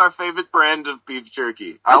discuss our favorite brand of beef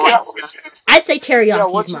jerky. I'd say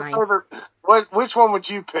teriyaki what's is your mine. favorite? Which one would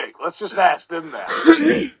you pick? Let's just ask them that.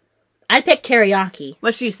 I'd pick teriyaki.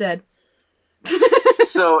 What she said.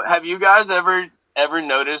 So, have you guys ever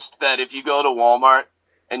noticed that if you go to Walmart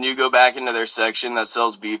and you go back into their section that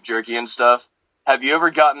sells beef jerky and stuff, have you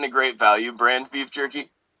ever gotten the Great Value brand beef jerky?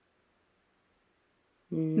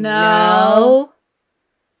 No.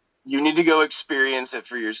 You need to go experience it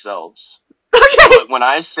for yourselves. Okay. But when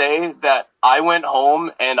I say that I went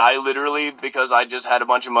home and I literally, because I just had a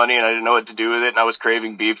bunch of money and I didn't know what to do with it and I was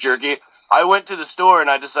craving beef jerky, I went to the store and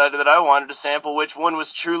I decided that I wanted to sample which one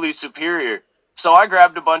was truly superior. So I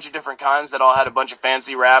grabbed a bunch of different kinds that all had a bunch of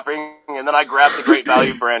fancy wrapping, and then I grabbed the Great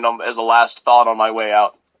Value brand as a last thought on my way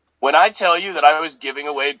out. When I tell you that I was giving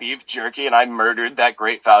away beef jerky and I murdered that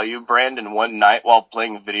Great Value brand in one night while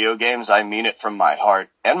playing video games, I mean it from my heart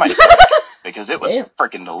and my stomach, because it was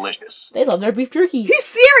freaking delicious. They love their beef jerky. He's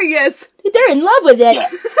serious. They're in love with it. Yeah.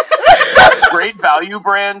 Great Value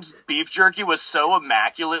brand beef jerky was so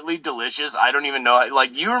immaculately delicious. I don't even know.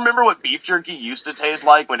 Like, you remember what beef jerky used to taste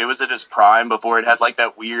like when it was at its prime before it had like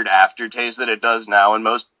that weird aftertaste that it does now in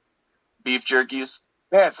most beef jerkies?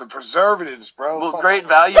 Yeah, it's the preservatives, bro. Well, Great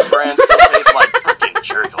Value brand still tastes like freaking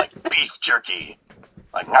jerky, like beef jerky.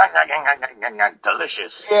 Like,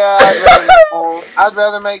 delicious. Yeah, I'd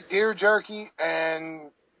rather make deer jerky,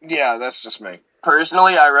 and yeah, that's just me.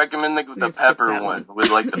 Personally, I recommend the Let's pepper skip that one with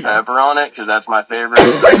like the pepper on it because that's my favorite.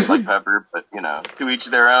 I just like pepper, but to each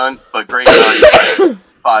their own. But great value,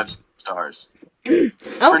 5 stars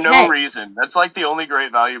for no reason. That's like the only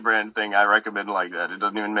Great Value brand thing I recommend like that. It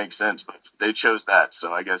doesn't even make sense, but they chose that,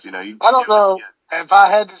 so I guess you. I don't know if I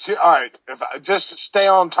had to. All right, just to stay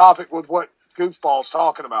on topic with what Goofball's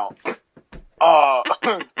talking about.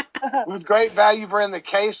 With Great Value brand, the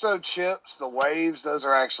queso chips, the waves, those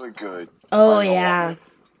are actually good. Oh, yeah.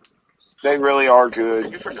 They really are good.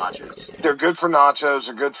 They're good for nachos. They're good for nachos.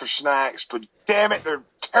 They're good for snacks. But damn it, they're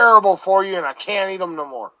terrible for you, and I can't eat them no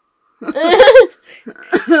more.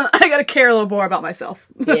 I gotta care a little more about myself.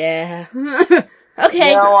 Yeah.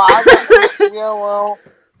 Okay. I can't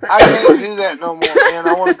do that no more, man.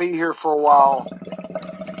 I want to be here for a while.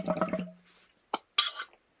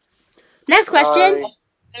 Next question.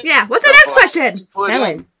 Yeah, what's the next question?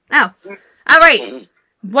 Helen. Oh. Alright.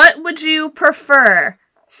 What would you prefer?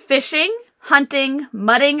 Fishing, hunting,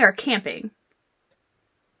 mudding, or camping?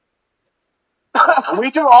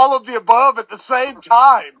 We do all of the above at the same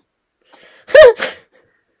time.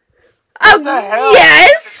 What the hell?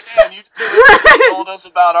 Yes! Man, you told us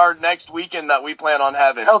about our next weekend that we plan on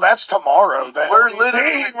having. Oh, that's tomorrow. We're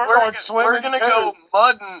going swimming. We're gonna go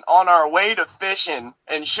mudding on our way to fishing,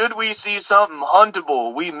 and should we see something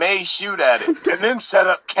huntable, we may shoot at it, and then set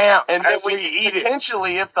up camp. and then we eat it.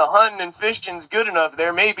 Potentially, if the hunting and fishing's good enough,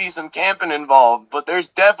 there may be some camping involved, but there's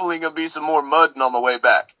definitely gonna be some more mudding on the way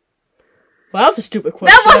back. Well, that was a stupid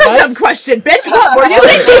question. That was a dumb question, bitch. What were you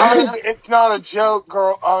thinking? It's not a joke,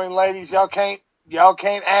 girl. Ladies, y'all can't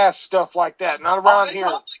ask stuff like that. Not around here.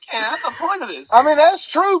 That's the point of this. That's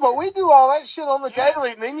true, but we do all that shit on the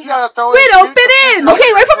daily, and then you gotta throw We don't fit in!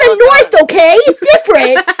 Okay, we're from the north, okay? It's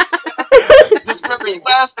different. Just remember, you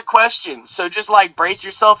asked the question, so just brace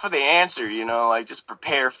yourself for the answer, just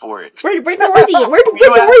prepare for it. We're Northians. We're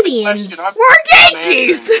Northians. We're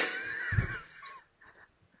Yankees!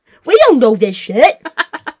 We don't know this shit.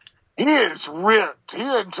 He is ripped. He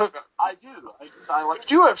took. I do.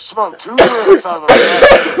 You have smoked 2 minutes on the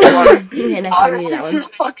Okay, next one. Read that one.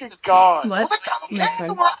 Fucking God. What? Next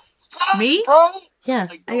one. Me? Bro, Yeah.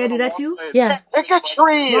 I gotta do that too? Yeah. pick a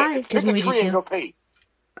tree. Why? Pick Because a we tree do and too. go pee.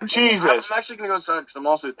 Jesus. I'm actually gonna go inside because I'm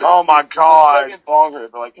also. Oh my God. Bonger,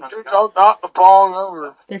 but Don't knock the bong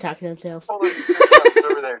over. They're talking to themselves. it's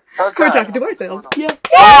over there. Okay. We're talking to ourselves. Yeah.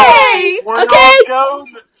 Yay! We're Okay. gonna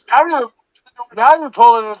go. Now you're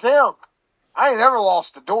pulling at them. I ain't ever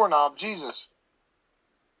lost the doorknob. Jesus.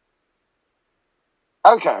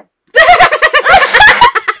 Okay.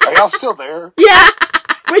 Are y'all still there? Yeah.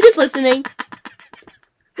 We're just listening.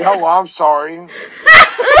 Oh, well, I'm sorry. We think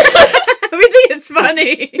it's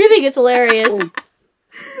funny. We think it's hilarious.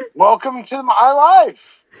 Welcome to my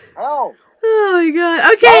life. Hell. Oh my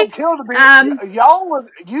God. Okay.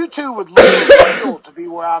 You two would literally kill to be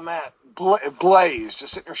where I'm at. Blaze,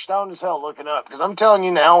 just sitting there stoned as hell looking up. Because I'm telling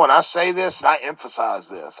you now, when I say this and I emphasize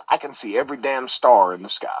this, I can see every damn star in the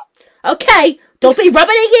sky. Okay. Don't be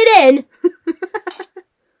rubbing it in.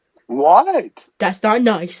 What? That's not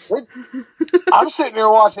nice. I'm sitting there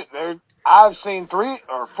watching. I've seen 3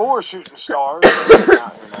 or 4 shooting stars. Out here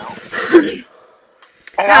now.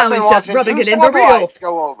 And I've been just watching rubbing 2 it in the real. satellites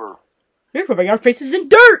go over. We're rubbing our faces in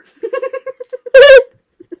dirt.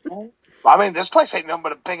 This place ain't nothing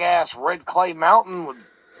but a big ass red clay mountain.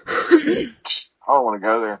 I don't want to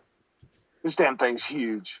go there. This damn thing's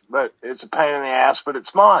huge, but it's a pain in the ass. But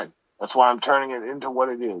it's mine. That's why I'm turning it into what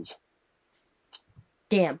it is.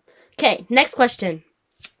 Damn. Okay, next question.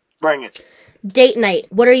 Bring it. Date night.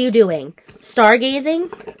 What are you doing?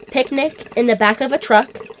 Stargazing, picnic in the back of a truck,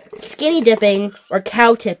 skinny dipping, or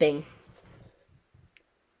cow tipping?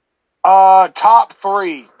 Top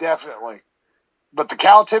 3, definitely. But the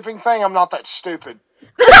cow tipping thing, I'm not that stupid.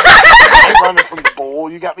 I ain't running from the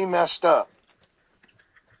bull. You got me messed up.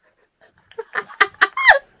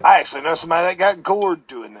 I actually know somebody that got gored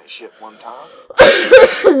doing that shit one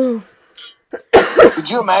time. Could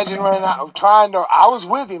you imagine running out? I was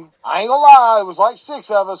with him. I ain't gonna lie. It was like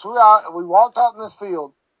 6 of us. We walked out in this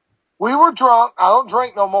field. We were drunk. I don't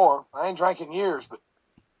drink no more. I ain't drank in years, but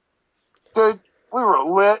dude, we were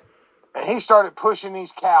lit. And he started pushing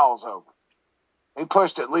these cows over. He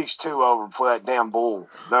pushed at least 2 over before that damn bull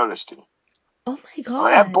noticed him. Oh my God.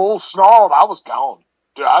 When that bull snarled, I was gone.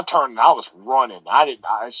 Dude, I turned and I was running.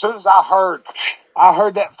 As soon as I heard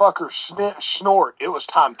that fucker snort, it was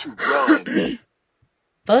time to run.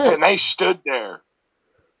 Fuck. And they stood there.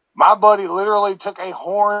 My buddy literally took a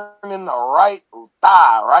horn in the right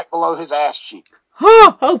thigh, right below his ass cheek.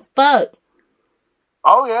 Oh, fuck.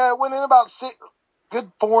 Oh yeah, it went in about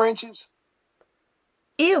 4 inches.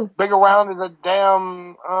 Ew. big around as a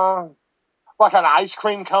damn, like an ice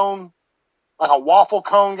cream cone. Like a waffle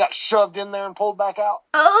cone got shoved in there and pulled back out.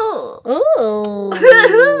 Oh.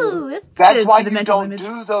 Ooh. That's good why for the you mental don't image.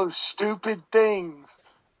 do those stupid things.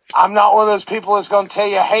 I'm not one of those people that's going to tell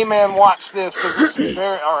you, hey man, watch this, because it's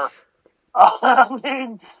very, I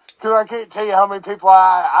mean, because I can't tell you how many people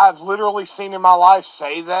I've literally seen in my life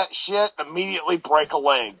say that shit, immediately break a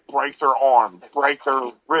leg, break their arm, break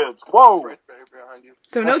their ribs. Whoa. Right behind you.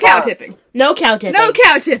 So no That's cow fine. tipping. No cow tipping. No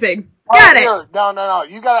cow tipping. Oh, Got it. here. No.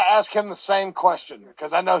 You got to ask him the same question,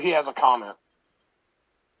 because I know he has a comment.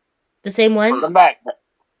 The same one? Come back.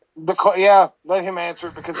 Yeah, let him answer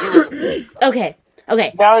it, because he was... Okay.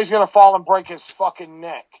 Now he's going to fall and break his fucking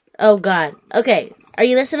neck. Oh, God. Okay. Are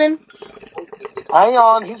you listening? Hang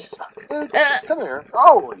on, Dude, come here.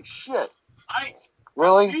 Holy shit.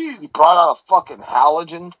 Really? You brought out a fucking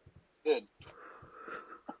halogen? Good.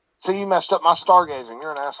 See, you messed up my stargazing.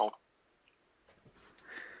 You're an asshole.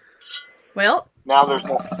 Well, Now there's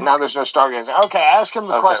no stargazing. Okay, ask him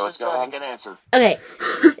the Okay, question what's so going he on? can answer. Okay.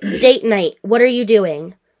 Date night. What are you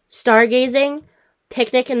doing? Stargazing?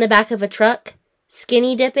 Picnic in the back of a truck?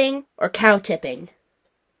 Skinny dipping? Or cow tipping?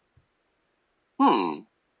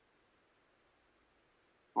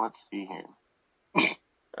 Let's see here.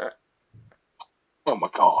 Oh my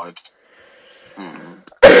god.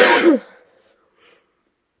 I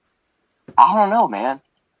don't know, man.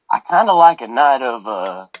 I kind of like a night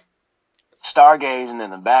of stargazing in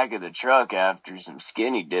the back of the truck after some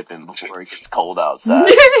skinny dipping before it gets cold outside.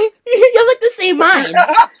 You have like the same minds.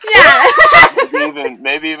 yeah.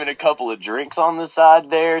 maybe even a couple of drinks on the side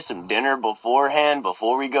there, some dinner beforehand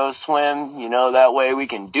before we go swim. You know, that way we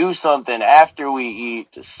can do something after we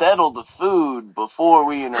eat to settle the food before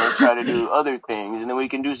we, try to do other things, and then we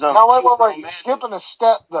can do something. Now, wait. You're skipping a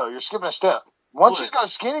step, though. You're skipping a step. Once you go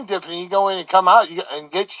skinny dipping, you go in and come out and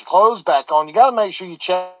get your clothes back on, you got to make sure you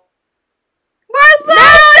check. No!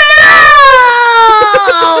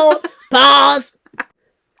 Pause.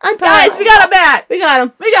 Unpause. Guys, we got him back. We got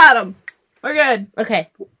him. We got him. We're good. Okay.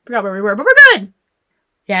 Forgot where we were, but we're good.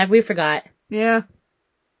 Yeah, we forgot. Yeah.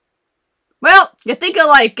 Well, you think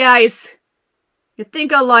alike, guys. You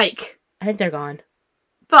think alike. I think they're gone.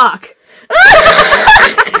 Fuck.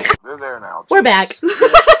 They're there now. We're back.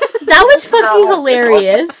 That was fucking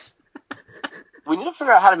hilarious. We need to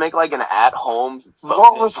figure out how to make like an at-home.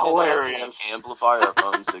 What was hilarious? Amplify our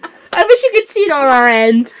phone signal. I wish you could see it on our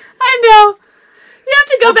end. I know. You have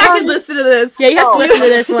to go back and listen to this. Yeah, you have to listen to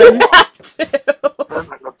this one. You have to.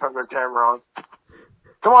 Let's turn the camera on.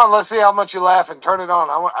 Come on, let's see how much you laugh and turn it on.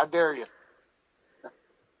 I dare you.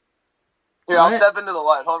 Here, I'll step into the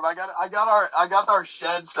light. Hold on, I got our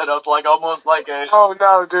shed set up like almost like a. Oh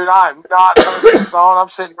no, dude, I'm not turning this on. I'm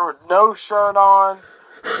sitting here with no shirt on,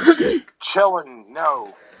 chilling.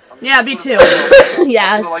 No. Yeah, me too.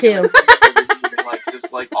 Yeah, us too.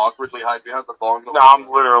 Just awkwardly hide behind the phone. No, I'm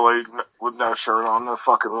literally with no shirt on. No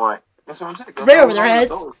fucking way. That's what I'm saying. Right over their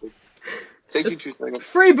heads. Take you 2 seconds.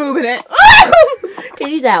 Free boobing it.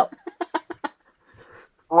 Katie's out.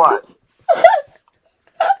 What?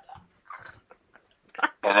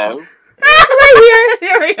 Hello? Right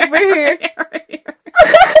here. Right here.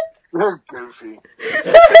 You're goofy.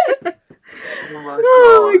 Oh my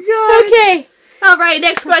god. Okay. Alright,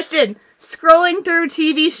 next question. Scrolling through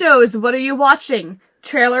TV shows, what are you watching?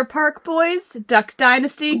 Trailer Park Boys, Duck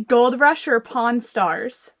Dynasty, Gold Rush, or Pawn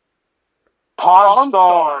Stars? Pawn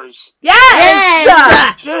Stars.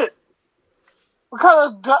 Yes! Shit. What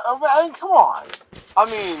kind of... I mean, come on. I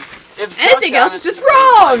mean, if Anything else is just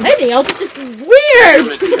wrong! Anything else is just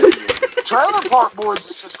weird. Trailer Park Boys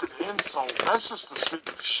is just an insult. That's just the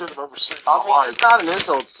stupidest shit I've ever seen in my I mean, life. it's not an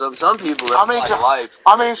insult to some people. That's like life.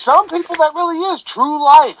 I mean, some people that really is true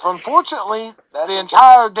life. Unfortunately, the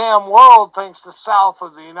entire damn world thinks the South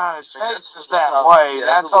of the United States is that way. Yeah,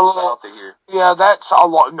 that's a little south of here. Yeah, that's a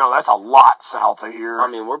lot. No, that's a lot south of here. I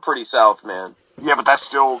mean, we're pretty south, man. Yeah, but that's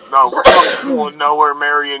still no. We're not going nowhere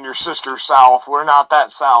marrying your sister south. We're not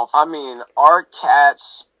that south. I mean, our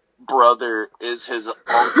cat's brother is his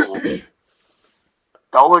uncle.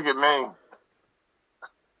 Don't look at me.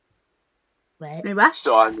 What? Wait, what?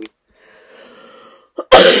 So, I mean,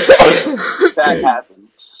 that happens.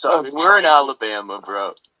 So, we're in Alabama,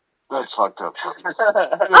 bro. That's fucked up.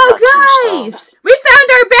 Oh, guys! We found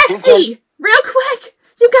our bestie! Real quick!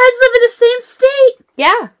 You guys live in the same state!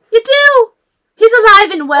 Yeah. You do! He's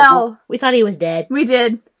alive and well. We thought he was dead. We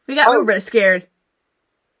did. We got real scared.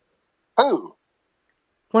 Who?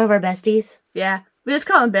 One of our besties. Yeah. We just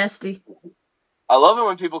call him Bestie. I love it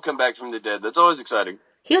when people come back from the dead. That's always exciting.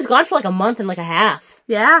 He was gone for like a month and like a half.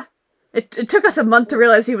 Yeah. It took us a month to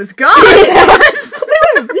realize he was gone. We were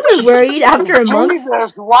were worried after a month.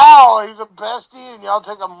 Jesus, wow, he's a bestie, and y'all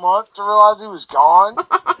take a month to realize he was gone?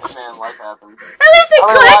 Man, life happens. At least it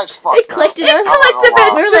clicked. life's fucked It clicked up. in us. I'm not gonna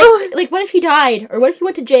lie. We were like, what if he died? Or what if he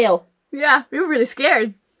went to jail? Yeah, we were really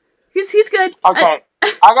scared. He's good. Okay,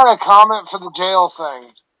 I got a comment for the jail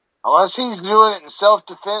thing. Unless he's doing it in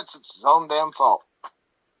self-defense, it's his own damn fault.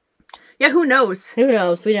 Yeah, who knows? Who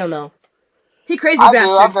knows? We don't know. He crazy I do.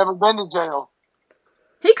 bastard. I've never been to jail.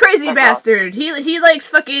 He crazy Thank bastard. He likes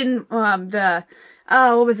fucking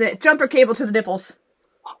what was it? Jumper cable to the nipples.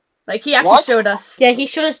 Like he actually What? showed us. Yeah, he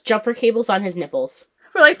showed us jumper cables on his nipples.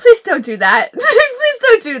 We're like, please don't do that. Please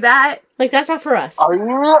don't do that. Like, that's not for us. Are you?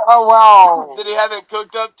 Oh, wow. Did he have it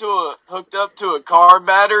hooked up to a car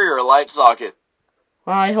battery or a light socket?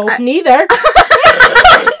 I hope neither.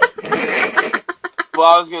 Well,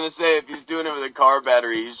 I was gonna say, if he's doing it with a car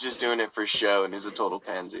battery, he's just doing it for show, and he's a total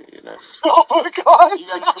pansy, you know? Oh, my God.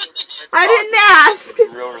 I didn't ask.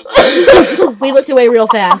 Real result. We looked away real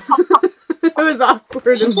fast. It was awkward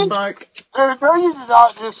as fuck. Dude, no, you did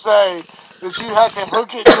not just say that you had to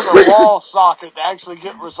hook it to the wall socket to actually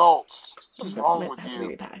get results. What's wrong with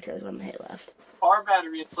you? There's one hit left. Car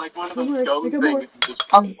battery, it's like one of those Come on, dome take a things more. you can just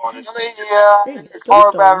put on it. I mean, yeah,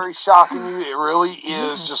 car battery shocking you, it really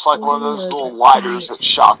is just like one of those little lighters that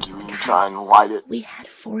shock you when you try and light it. We had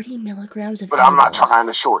 40 milligrams of But I'm not edibles. trying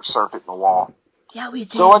to short circuit the wall. Yeah, we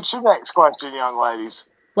did. So what's your next question, young ladies?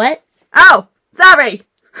 What? Oh, sorry.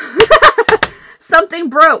 Something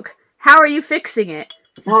broke. How are you fixing it?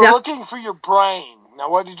 You were Duh. looking for your brain. Now,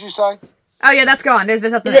 what did you say? Oh yeah, that's gone. There's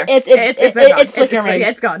nothing there. It's flickering.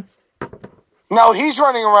 It's gone. No, he's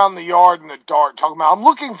running around the yard in the dark talking about, I'm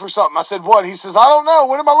looking for something. I said, what? He says, I don't know.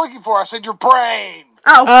 What am I looking for? I said, your brain.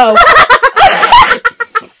 Oh.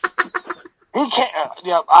 He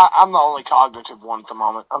can't. I'm the only cognitive one at the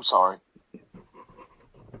moment. I'm sorry.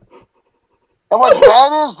 And what's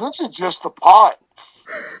bad is, this is just the pot.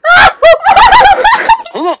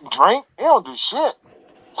 He didn't drink. He don't do shit.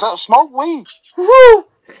 So smoke weed. Woo!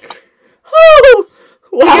 Woo!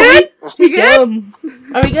 Wow. Good? You good?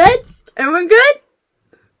 Are we good? Everyone good?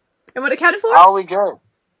 And what it counted for? How we good?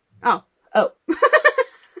 Oh.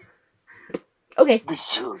 Okay.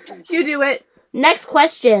 You do it. Next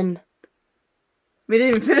question. We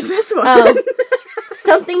didn't even finish this one. Oh.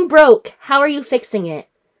 Something broke. How are you fixing it?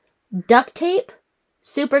 Duct tape?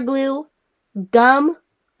 Super glue? Gum?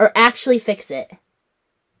 Or actually fix it?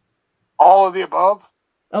 All of the above?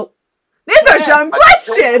 Oh. These are dumb That's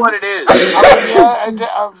questions. what it is.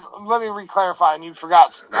 Let me re-clarify, and you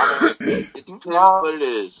forgot something. I mean, It's what it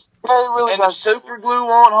is. yeah, it really And if does. super glue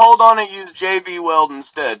won't hold on it, use JB Weld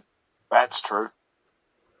instead. That's true.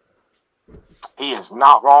 He is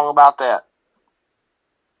not wrong about that.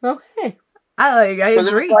 Okay. I Because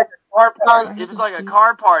agree. if it's like a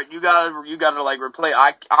car part, you gotta like replace.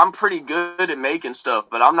 I'm pretty good at making stuff,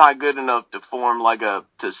 but I'm not good enough to form like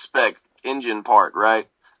to spec engine part, right?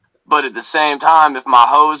 But at the same time, if my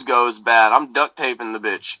hose goes bad, I'm duct taping the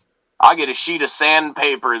bitch. I get a sheet of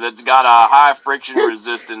sandpaper that's got a high friction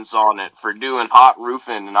resistance on it for doing hot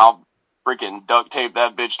roofing, and I'll freaking duct tape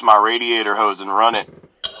that bitch to my radiator hose and run it.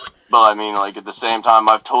 But I mean, like, at the same time,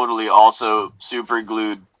 I've totally also super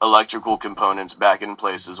glued electrical components back in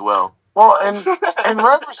place as well. Well, in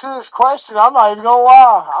reference to this question, I'm not even gonna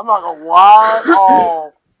lie. I'm not gonna lie at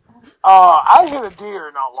all. I hit a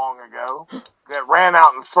deer not long ago that ran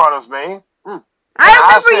out in front of me. I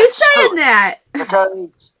remember said, you "Screw saying it," that.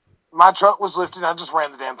 because my truck was lifted and I just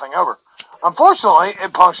ran the damn thing over. Unfortunately,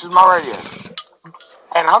 it punctured my radiator.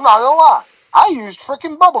 And I'm not gonna lie, I used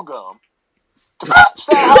freaking bubble gum to patch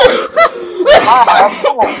that hole.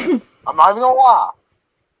 My house. I'm not even gonna lie.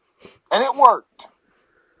 And it worked.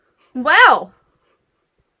 Wow.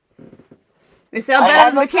 They sound better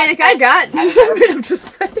than the mechanic I got. I'm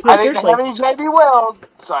just saying. No, I didn't seriously. have any JB Weld,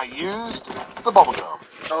 so I used the bubble gum.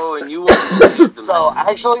 Oh, and you want to So,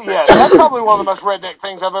 actually, yeah, that's probably one of the most redneck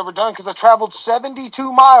things I've ever done, because I traveled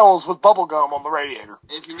 72 miles with bubble gum on the radiator.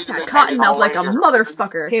 if you need to I make cotton mouth like a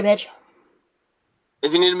motherfucker. Here, bitch.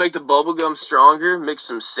 If you need to make the bubble gum stronger, mix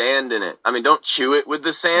some sand in it. I mean, don't chew it with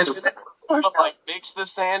the sand, but like mix the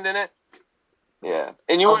sand in it. Yeah,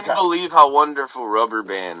 and you wouldn't Okay. believe how wonderful rubber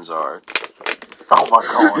bands are. Oh my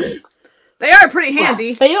god. They are pretty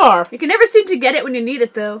handy. They are. You can never seem to get it when you need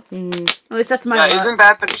it, though. At least that's my Yeah, luck. isn't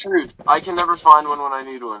that the truth? I can never find one when I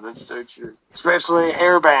need one. That's so true. Especially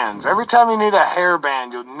hair bands. Every time you need a hair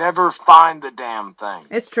band, you'll never find the damn thing.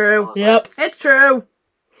 It's true. Yep. It's true.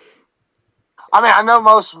 I mean, I know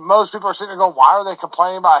most people are sitting there going, why are they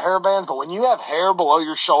complaining about hair bands? But when you have hair below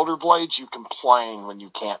your shoulder blades, you complain when you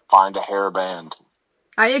can't find a hair band.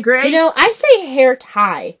 I agree. You know, I say hair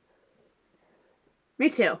tie. Me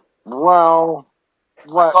too. Well,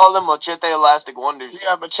 what? Call them Machete Elastic Wonders.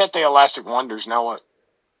 Yeah, Machete Elastic Wonders. Now what?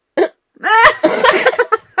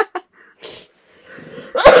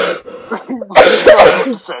 What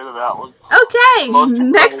to say to that one? Okay, Most people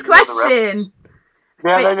next don't know the question.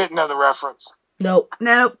 Yeah, Wait. they didn't know the reference. Nope.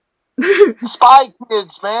 Nope. Spy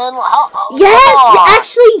Kids, man. Yes, come on.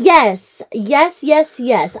 actually, yes.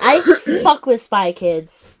 Yes. I fuck with Spy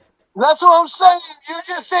Kids. That's what I'm saying. You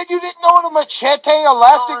just said you didn't know what a Machete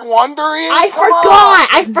Elastic Wonder is. I Come forgot. on.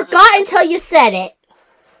 I forgot until you said it.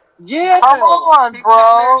 Yeah, Come on, he's bro.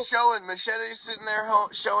 sitting there showing Machete's sitting there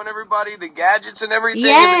showing everybody the gadgets and everything,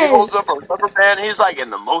 and then he holds up a rubber band. He's like,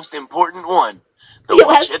 and the most important one, the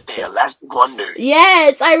Machete Elastic Wonder.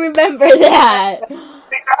 Yes, I remember that.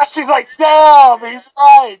 She's like, damn, he's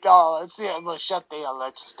right. No, let's see it. Machete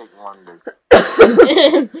Elastic Wonder.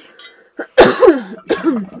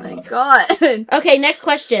 Oh my god. Okay, next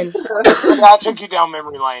question. I took you down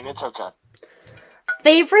memory lane. It's okay.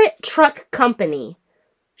 Favorite truck company?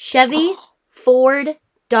 Chevy, Ford,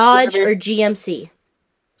 Dodge, or GMC?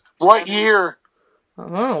 What year? I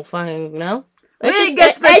don't fucking know. We didn't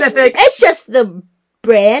get specific. It's just the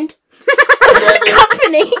brand.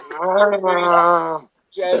 Company.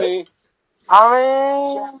 Chevy,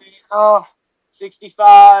 I mean,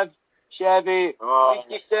 65, Chevy,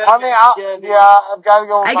 67, I mean, I've got to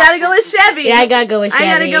go with I gotta go with Chevy. Yeah, I gotta go with Chevy. I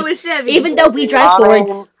gotta go with Chevy. Even though we drive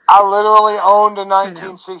Fords. I literally owned a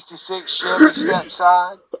 1966 Chevy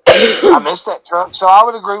Stepside. I missed that truck, so I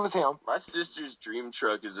would agree with him. My sister's dream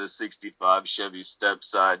truck is a 65 Chevy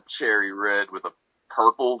Stepside cherry red with a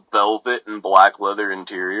purple velvet and black leather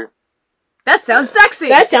interior. That sounds sexy.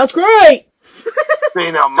 That sounds great. See,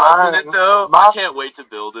 now Doesn't mine, it though? my- I can't wait to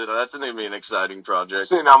build it. That's going to be an exciting project.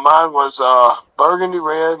 See, now mine was burgundy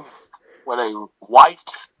red with a white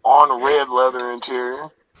on a red leather interior,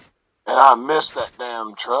 and I missed that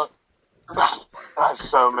damn truck. I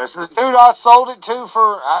so missed it. Dude, I sold it to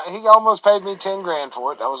he almost paid me $10,000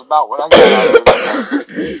 for it. That was about what I got out of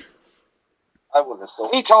it. I wouldn't have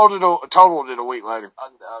sold it. He totaled it a week later.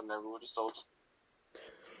 I never would have sold it.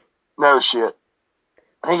 No shit.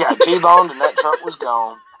 He got T-boned and that truck was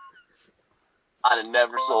gone. I'd have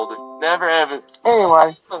never sold it. Never ever.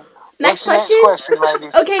 Anyway. Next what's question? the next question,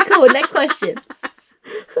 ladies? Okay, cool. Next question.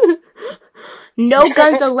 No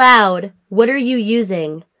guns allowed. What are you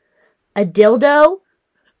using? A dildo?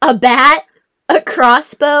 A bat? A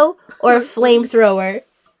crossbow? Or a flamethrower?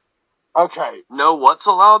 Okay. No what's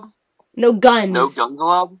allowed? No guns. No guns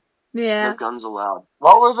allowed? Yeah. No guns allowed.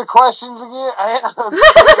 What were the questions again?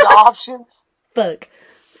 The options? Fuck.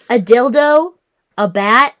 A dildo? A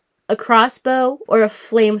bat? A crossbow? Or a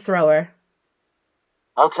flamethrower?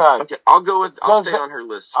 Okay. Okay, I'll stay on her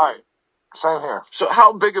list. All right. Same here. So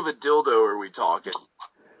how big of a dildo are we talking?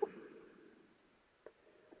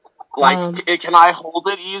 Like, can I hold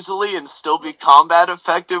it easily and still be combat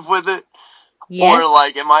effective with it? Yes. Or,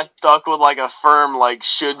 like, am I stuck with, like, a firm, like,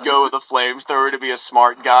 should go with a flamethrower to be a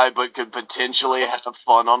smart guy, but could potentially have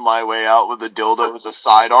fun on my way out with a dildo as a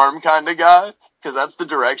sidearm kind of guy? Because that's the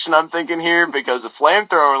direction I'm thinking here, because a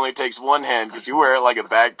flamethrower only takes one hand, because you wear it like a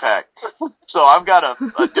backpack. So I've got a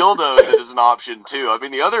dildo that is an option, too. I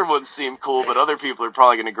mean, the other ones seem cool, but other people are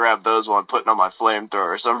probably going to grab those while I'm putting on my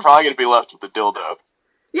flamethrower, so I'm probably going to be left with the dildo.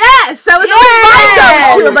 Yes! So it's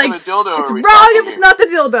only How mine, big of a dildo it's are we wrong talking if it's here? not the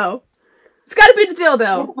dildo. It's gotta be the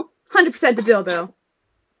dildo. 100% the dildo.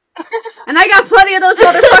 And I got plenty of those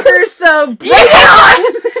motherfuckers, so bring it on!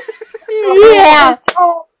 Yeah.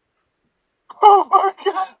 Oh my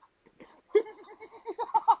god.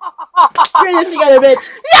 Bring this together, bitch.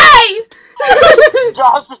 Yay!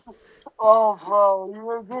 Josh was... Oh,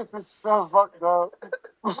 bro. This is so fucked up.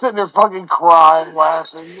 I'm sitting there fucking crying,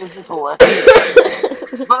 laughing. This is hilarious.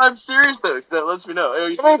 But I'm serious, though. That lets me know. I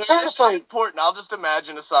mean, It's seriously. important. I'll just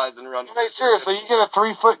imagine a size and run. I mean, seriously, you get a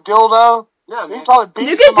 3-foot dildo? Yeah, I You mean, probably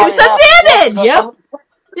beat You can do somebody some half to death. damage! Yep.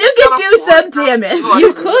 You can do some damage.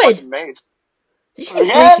 You could. Mace. You should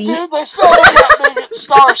Yeah, 3 feet. dude, they still have that big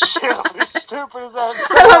Starship. It's stupid as that.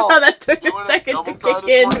 I love how that took You a want a second to double-sided kick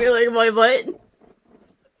in. one? You're like, my butt.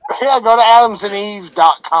 Yeah, go to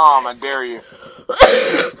adamsandeve.com, I dare you.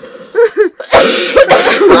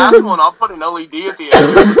 Last one, I'll put an LED at the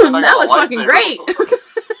end. And I That got a was fucking lightsaber. great.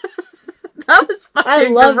 That was fucking I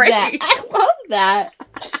love great. that. I love that.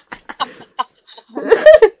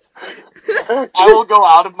 I will go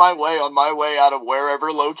out of my way on my way out of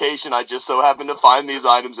wherever location I just so happen to find these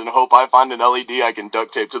items and hope I find an LED I can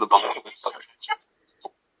duct tape to the bottom of it.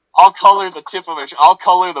 I'll color the tip of it. I'll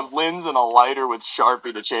color the lens and a lighter with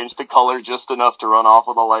Sharpie to change the color just enough to run off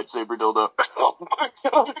with a lightsaber dildo. Oh my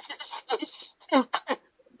god, you're so stupid.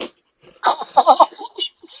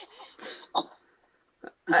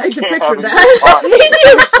 like to picture Me that.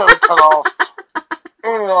 too. So cut off.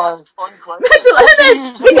 Anyway, Fun question. Mental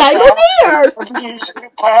image. We gotta go there. Can you use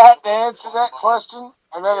Pat to answer that question?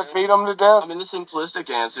 I'd rather beat them to death. I mean, the simplistic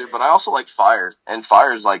answer, but I also like fire, and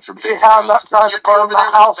fire's like for big Yeah, I'm not trying to You'd be burn over my there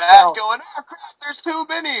with house a bat down. going, oh crap, there's too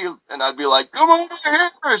many, and I'd be like, come over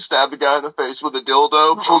here, stab the guy in the face with a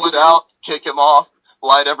dildo, pull it out, kick him off,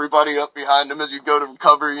 light everybody up behind him as you go to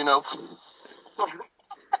cover, you know.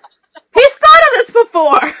 He's thought of this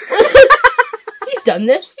before. He's done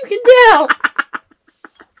this. You can tell.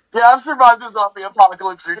 Yeah, I've survived the zombie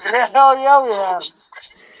apocalypse. Hell yeah, we have.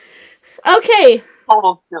 Okay.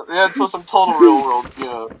 Total skill. Yeah, so some total real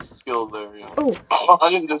world, skill there, yeah. Oh. I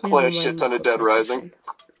didn't just play a shit ton of Dead Rising.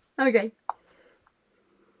 Okay.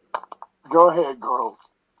 Go ahead, girls.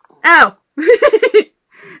 Ow.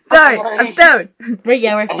 Sorry, I'm stoned. We're He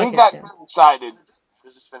fucking got stoned. excited.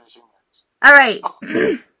 This is finishing next. All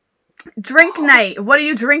right. Drink night. What are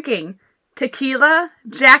you drinking? Tequila,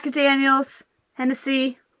 Jack Daniels,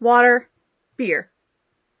 Hennessy, water, beer.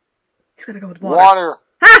 He's gonna go with water. Water.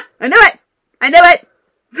 Ha! I knew it! I knew it!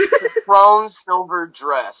 Throne silver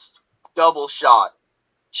dressed. Double shot.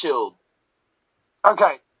 Chilled.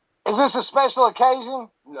 Okay. Is this a special occasion?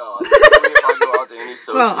 No, I think if I go out to any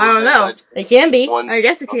social Well, I don't event, know. I'd It can be. one I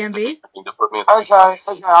guess it can be. thing to put me in. Okay, I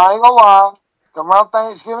ain't gonna lie. Come around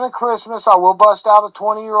Thanksgiving and Christmas, I will bust out a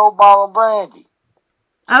 20-year-old bottle of brandy.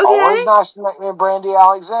 Always Okay. nice to make me a Brandy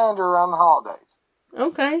Alexander around the holidays.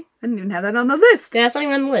 Okay. I didn't even have that on the list. That's not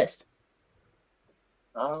even on the list.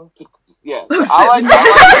 Yeah, Oh, I like shit.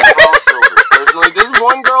 the Throne silver. Personally, this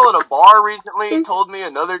one girl at a bar recently told me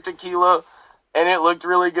another tequila, and it looked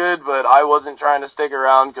really good, but I wasn't trying to stick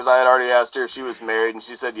around because I had already asked her if she was married, and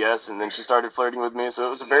she said yes, and then she started flirting with me, so it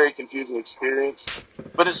was a very confusing experience.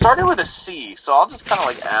 But it started with a C, so I'll just kind of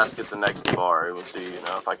like ask at the next bar, and we'll see,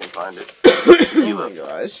 if I can find it. Tequila.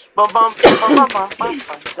 gosh. Bum bum bum bum bum bum.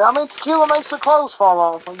 Yeah, I mean, tequila makes the clothes fall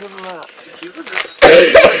off. I'll give them that. Tequila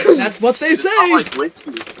just That's what they it's not like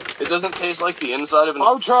whiskey. It doesn't taste like the inside of an.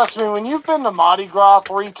 Oh, trust me, when you've been to Mardi Gras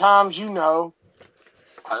 3 times, you know.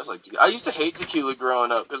 I used to hate tequila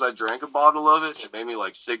growing up because I drank a bottle of it. It made me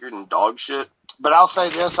like sicker than dog shit. But I'll say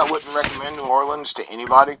this, I wouldn't recommend New Orleans to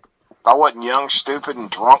anybody. If I wasn't young, stupid, and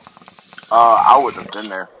drunk, I wouldn't have been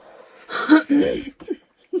there.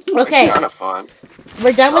 Okay. Kind of fun.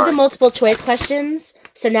 We're done with the Sorry. multiple choice questions.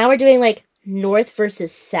 So now we're doing like north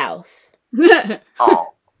versus south. Oh.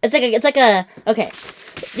 It's like a okay.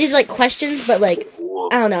 These are like questions, but like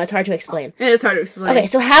I don't know. It's hard to explain. It's hard to explain. Okay,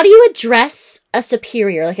 so how do you address a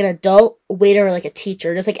superior, like an adult, waiter, or like a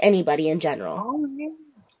teacher, just like anybody in general?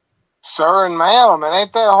 Sir and ma'am, it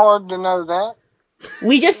ain't that hard to know that.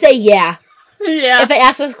 We just say yeah. Yeah. If they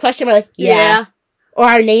ask us a question, we're like yeah. Or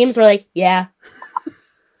our names, we're like yeah.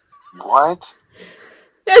 What?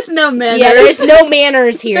 There's no manners. Yeah, there's no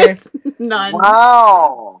manners here. There's none.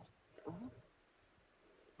 Wow.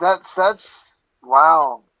 That's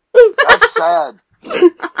wow. That's sad.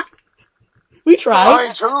 We try. I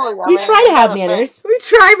mean, truly, We try to have manners. We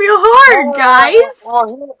try real hard, guys.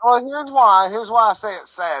 Well, here's why I say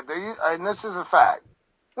it's sad. And this is a fact.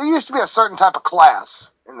 There used to be a certain type of class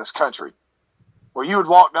in this country where you would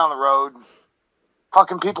walk down the road,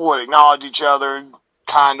 fucking people would acknowledge each other,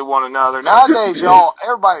 kind to one another. Nowadays,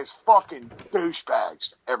 everybody's fucking douchebags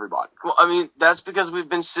to everybody. Well, I mean, that's because we've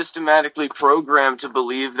been systematically programmed to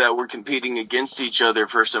believe that we're competing against each other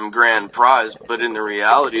for some grand prize, but in the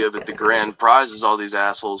reality of it, the grand prize is all these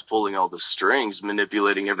assholes pulling all the strings,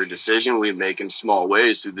 manipulating every decision we make in small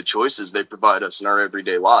ways through the choices they provide us in our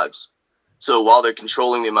everyday lives. So while they're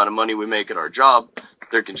controlling the amount of money we make at our job,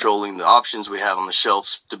 they're controlling the options we have on the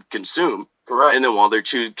shelves to consume. Correct. And then while they're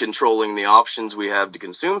controlling the options we have to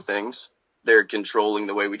consume things, they're controlling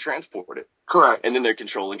the way we transport it. Correct. And then they're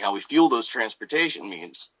controlling how we fuel those transportation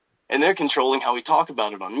means. And they're controlling how we talk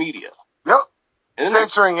about it on media. Yep. And then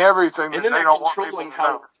Censoring everything that and then they they're don't want people controlling to how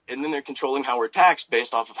know. and then they're controlling how we're taxed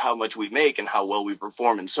based off of how much we make and how well we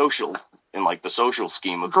perform in the social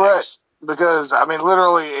scheme of Correct. things. Because, I mean,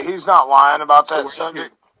 literally, he's not lying about that So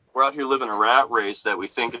subject. we're out here living a rat race that we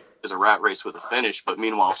think is a rat race with a finish, but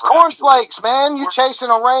meanwhile It's cornflakes, man. You're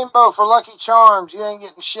chasing a rainbow for Lucky Charms. You ain't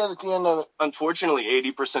getting shit at the end of it. unfortunately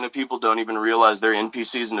 80% of people don't even realize they're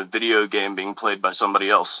NPCs in a video game being played by somebody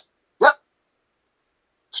else. Yep.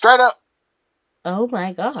 Straight up. Oh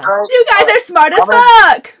my god. Straight You guys up. are smart as I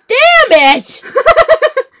mean- fuck. Damn it!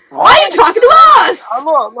 Why are you talking to us?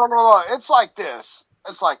 Look. It's like this.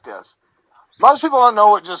 Most people don't know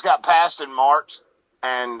what just got passed in March,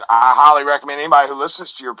 and I highly recommend anybody who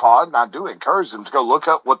listens to your pod, and I do encourage them to go look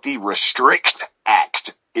up what the Restrict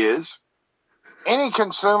Act is. any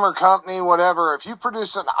consumer company, whatever, if you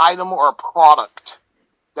produce an item or a product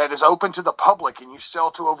that is open to the public and you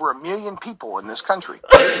sell to over 1 million people in this country,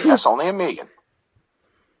 yes, only 1 million,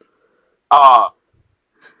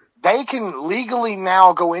 they can legally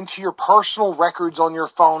now go into your personal records on your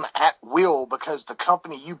phone at will because the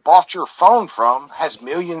company you bought your phone from has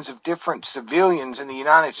millions of different civilians in the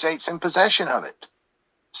United States in possession of it.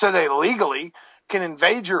 So they legally can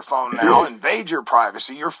invade your phone now, invade your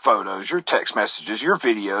privacy, your photos, your text messages, your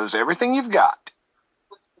videos, everything you've got,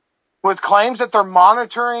 with claims that they're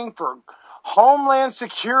monitoring for homeland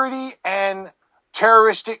security and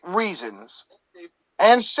terroristic reasons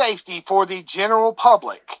and safety for the general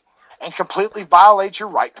public, and completely violate your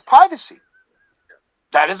right to privacy.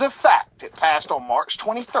 That is a fact. It passed on March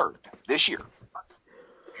 23rd this year.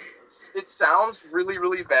 It sounds really,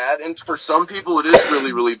 really bad, and for some people it is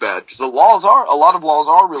really, really bad, because a lot of laws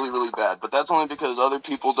are really, really bad, but that's only because other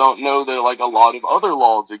people don't know that, like, a lot of other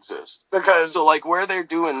laws exist. So, like, where they're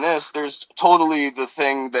doing this, there's totally the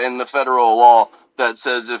thing in the federal law that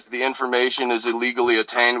says if the information is illegally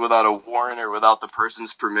attained without a warrant or without the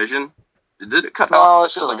person's permission. Did it cut out? No,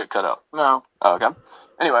 It feels like it cut out. No. Oh, okay.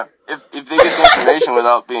 Anyway, if they get the information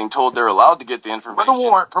without being told they're allowed to get the information, With a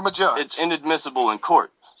warrant from a judge. it's inadmissible in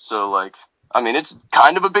court. So, like, I mean, it's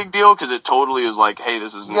kind of a big deal because it totally is like, hey,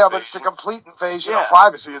 this is an Yeah, but it's a invasion. complete invasion Yeah. of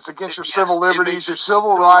privacy. It's against your Yes, civil it liberties, makes your it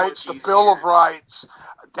civil so rights, much the Bill of easier. Rights,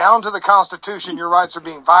 down to the Constitution. Your rights are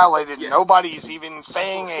being violated. Yes. Nobody's even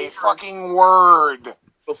saying a fucking word.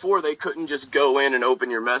 Before, they couldn't just go in and open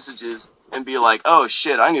your messages and be like, oh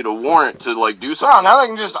shit, I need a warrant to, like, do No, something. now they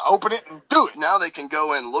can just open it and do it. Now they can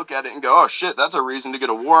go in, look at it, and go, oh shit, that's a reason to get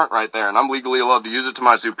a warrant right there, and I'm legally allowed to use it to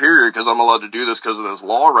my superior because I'm allowed to do this because of this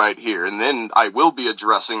law right here, and then I will be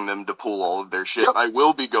addressing them to pull all of their shit. Yep. I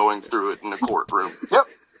will be going through it in a courtroom. Yep.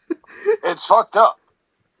 It's fucked up.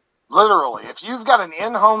 Literally. If you've got an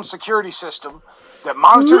in-home security system that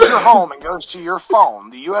monitors your home and goes to your phone,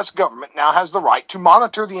 the U.S. government now has the right to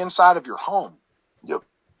monitor the inside of your home. Yep.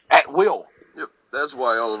 At will. Yep. That's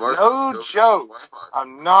why all of our No stuff goes joke. through Wi-Fi.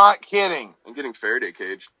 I'm not kidding. I'm getting Faraday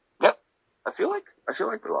cage. Yep. I feel like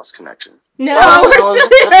we lost connection. No, Well, we're it's still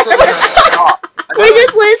sitting there here. and stop. We're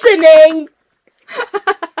just listening.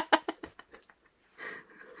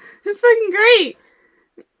 It's fucking great.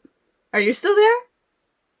 Are you still there?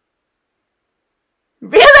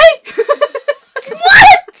 Really?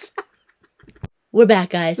 What? We're back,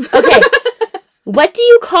 guys. Okay. What do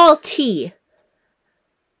you call tea?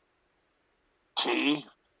 Tea?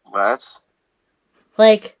 That's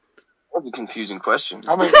Like, a confusing question.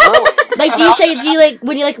 I mean, really? like,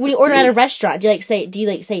 when you order at a restaurant, do you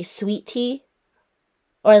say sweet tea?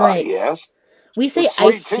 Or like, Yes. we say It's sweet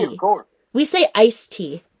iced tea, tea. of course. We say iced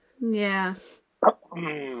tea. Yeah.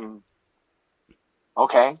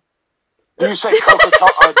 Okay. Do you say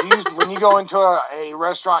Coca-Cola? When you go into a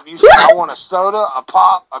restaurant, do you say, I want a soda, a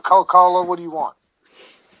pop, a Coca-Cola? What do you want?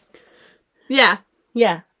 Yeah.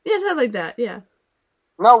 Yeah. Yeah, something like that. Yeah.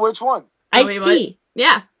 No, which one? Oh, wait, Iced what? tea.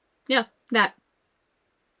 Yeah. Yeah. That.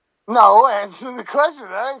 No, answer the question.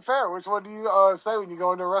 That ain't fair. Which one do you say when you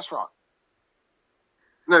go into a restaurant?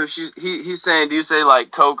 No, he's saying, do you say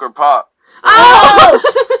like Coke or pop? Oh!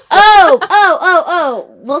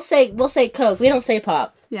 We'll say Coke. We don't say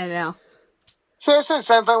pop. Yeah, no. See, it's the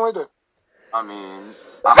same thing we do. I mean,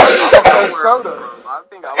 I say soda. I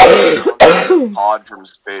think I would Pod from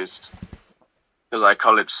Space because I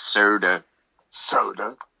call it soda.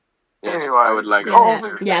 Soda. Yes, Anyway. I would like.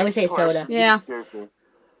 Yeah. Yeah, I would say soda. Yeah.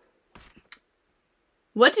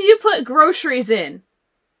 What do you put groceries in?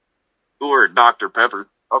 Or Dr. Pepper.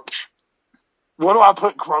 Oh, what do I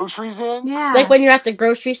put groceries in? Yeah. Like when you're at the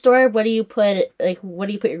grocery store, what do you put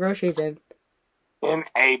your groceries in? In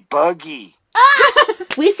a buggy.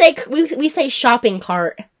 We say shopping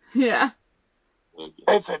cart. Yeah.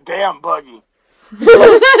 It's a damn buggy.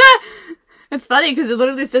 It's funny because it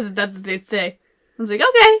literally says that's what they'd say. I was like,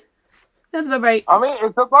 okay. That's about right. I mean,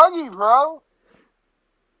 it's a buggy, bro.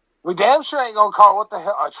 We damn sure ain't gonna call it, what the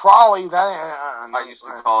hell, a trolley. That ain't, I used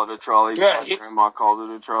to call it a trolley. Yeah, My grandma called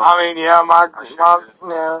it a trolley. I mean, yeah,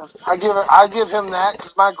 I give him that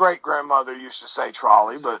because my great grandmother used to say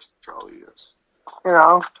trolley, but trolley, yes. you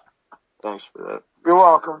know, Thanks for that. you're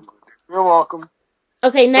welcome. You're welcome.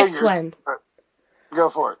 Okay, next Figured. one. Go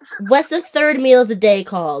for it. What's the third meal of the day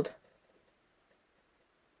called?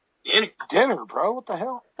 Dinner, bro. What the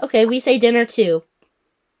hell? Okay, we say dinner too.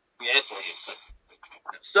 Yes.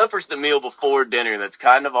 Supper's the meal before dinner. That's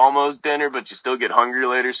kind of almost dinner, but you still get hungry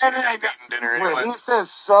later, so you're eating dinner When anyway. he says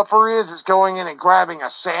supper is going in and grabbing a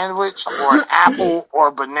sandwich or an apple or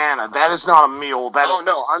a banana. That is not a meal. That Oh is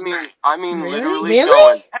no, I mean Really? literally Really?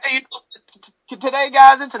 going. Hey, today,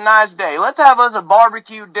 guys, it's a nice day. Let's have us a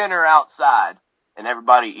barbecue dinner outside. And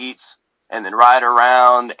everybody eats. And then right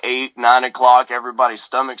around 8, 9 o'clock, everybody's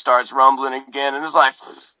stomach starts rumbling again. And it's like,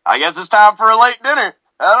 I guess it's time for a late dinner.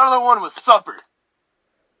 Another one with supper.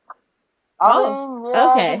 I mean,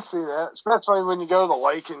 yeah, okay. I can see that. Especially when you go to the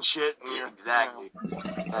lake and shit. And you're, Exactly.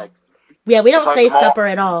 Yeah, we don't It's say like supper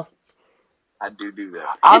at all. I do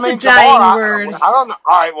that. I It's a mean, dying tomorrow, word. I don't know.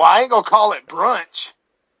 All right, well, I ain't going to call it brunch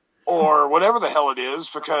or whatever the hell it is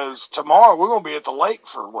because tomorrow we're going to be at the lake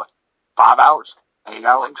for, what, 5 hours? 8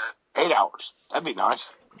 hours? 8 hours. That'd be nice.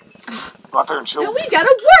 Go out there and chill. No, we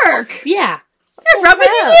gotta work. Yeah. You're rubbing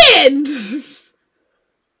it in.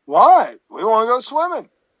 What? We want to go swimming.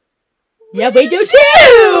 Yeah, we do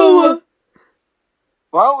too!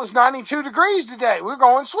 Well, it was 92 degrees today. We're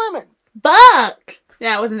going swimming. Buck!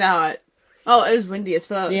 Yeah, it wasn't that hot. Oh, it was windy as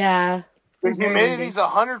fuck. Yeah. The humidity's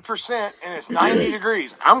 100% and it's 90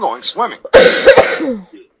 degrees. I'm going swimming.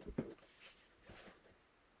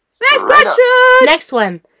 Next question! Next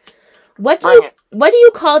one. What do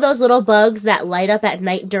you call those little bugs that light up at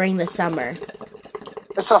night during the summer?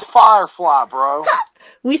 It's a firefly, bro.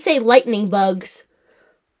 We say lightning bugs.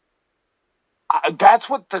 That's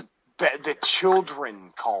what the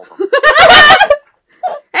children call them.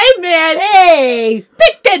 Hey, man. Hey!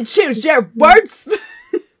 Pick and choose your words.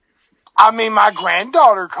 I mean, my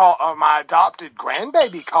granddaughter my adopted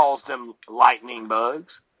grandbaby calls them lightning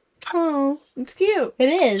bugs. Oh, It's cute. it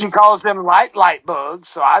is. She calls them light bugs,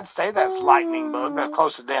 so I'd say that's lightning bug. That's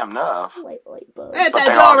close to damn enough. Light bug. It's But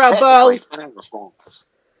they are adorable. technically forms.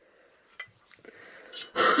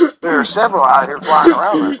 There are several out here flying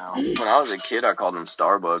around right now. When I was a kid, I called them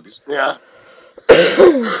starbugs. Yeah.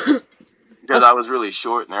 Because I was really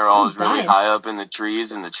short and they were always really high up in the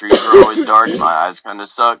trees and the trees were always dark and my eyes kind of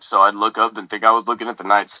sucked. So I'd look up and think I was looking at the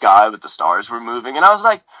night sky, but the stars were moving. And I was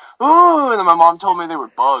like, ooh. And then my mom told me they were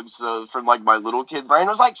bugs. So from like my little kid brain,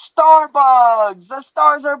 it was like, starbugs! The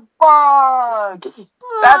stars are bugs!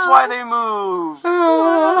 That's why they move.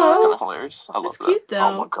 That's kind of hilarious. I love That's that. cute, though.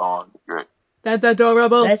 Oh my god. Great. That's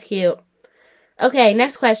adorable. That's cute. Okay,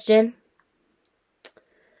 next question.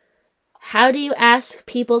 How do you ask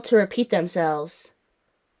people to repeat themselves?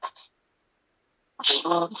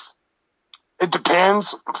 It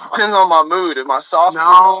depends. Depends on my mood. If my sauce.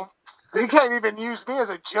 No. You can't even use me as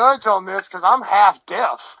a judge on this because I'm half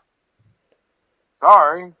deaf.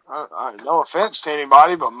 Sorry. No offense to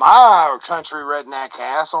anybody, but my country redneck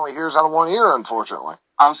ass only hears out of one ear, unfortunately.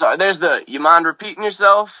 I'm sorry. There's the, you mind repeating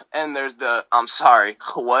yourself? And there's the, I'm sorry.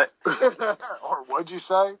 What? Or what'd you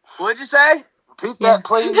say? What'd you say? Repeat that,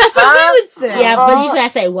 please. That's what we would say. Yeah, but usually I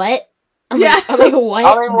say what? I'm like, what?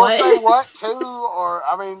 I mean, we'll What? say what, too, or,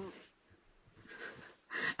 I mean,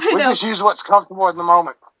 I we know. just use what's comfortable in the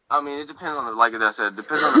moment. I mean, it depends on the, like I said, it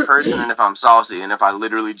depends on the person and if I'm saucy and if I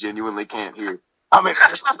literally genuinely can't hear. I mean,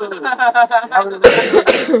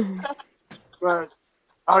 but,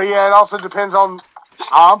 oh yeah, it also depends on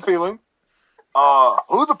how I'm feeling,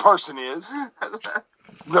 who the person is,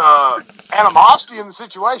 the animosity in the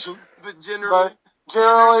situation. But generally,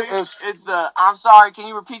 It's the, I'm sorry, can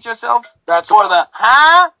you repeat yourself? that's Or the,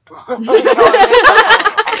 huh?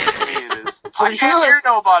 It is. I can't hear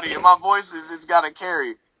nobody and my voice it's got to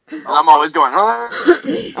carry. And I'm always going, huh?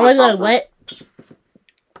 I'm always like, what?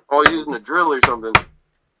 Or using a drill or something.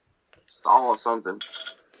 Saw or something.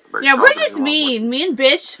 Yeah, we're just mean. Me and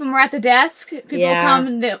bitch, when we're at the desk, people Yeah. come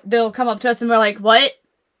and they'll come up to us and we're like, what?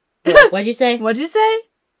 What'd you say? What'd you say?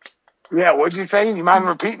 Yeah, what'd you say? You mind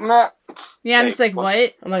repeating that? Yeah, I'm just like,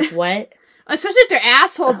 what? I'm like, what? Especially if they're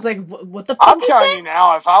assholes, like, what the fuck I'm is telling that? you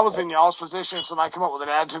now, if I was in y'all's position and somebody come up with an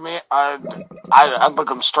attitude to me, I'd look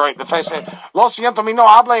them straight in the face and say, Lo siento, mi no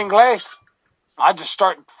habla inglés. I'd just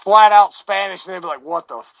start flat out Spanish and they'd be like, what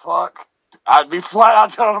the fuck? I'd be flat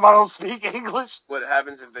out telling them I don't speak English. What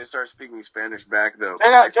happens if they start speaking Spanish back, though?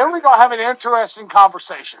 Then we're going to have an interesting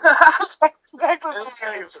conversation. Exactly what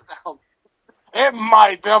it is. It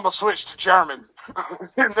might, then I'm going to switch to German.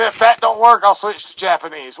 And if that don't work, I'll switch to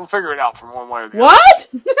Japanese. We'll figure it out from one way or the other. What?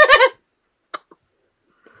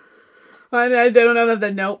 I don't know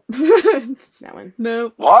that. Nope. That one.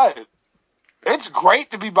 Nope. What? It's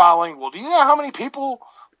great to be bilingual. Do you know how many people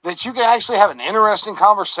that you can actually have an interesting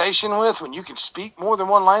conversation with when you can speak more than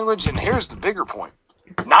one language? And here's the bigger point.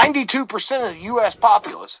 92% of the U.S.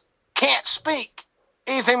 populace can't speak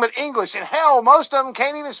anything but English. And hell, most of them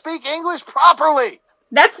can't even speak English properly.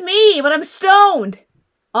 That's me when I'm stoned.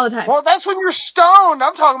 All the time. Well, that's when you're stoned.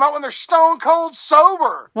 I'm talking about when they're stone cold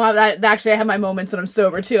sober. Well, actually, I have my moments when I'm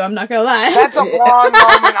sober, too. I'm not gonna lie. That's a blonde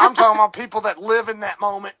moment. I'm talking about people that live in that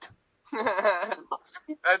moment.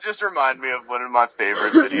 That just reminded me of one of my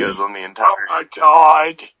favorite videos on the entire. Oh my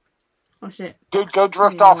god. Oh shit. Dude, go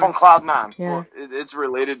drift off on Cloud 9. Yeah. Well, it's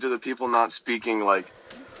related to the people not speaking, like,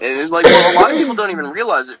 and it's like, well, a lot of people don't even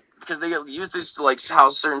realize it because they get used to, like,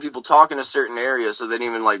 how certain people talk in a certain area, so they don't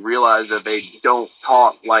even, like, realize that they don't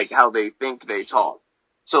talk like how they think they talk.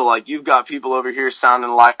 So, like, you've got people over here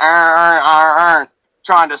sounding like,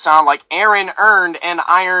 trying to sound like Aaron earned and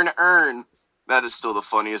Iron earned. That is still the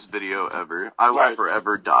funniest video ever. I will Right.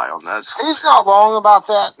 forever die on that. He's not wrong about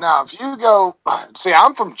that. Now, if you go... See,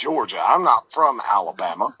 I'm from Georgia. I'm not from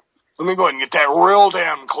Alabama. Let me go ahead and get that real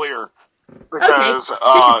damn clear. Because Shit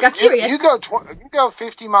just got serious. you go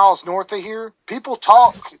 50 miles north of here, people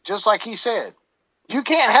talk just like he said. You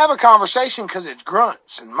can't have a conversation because it's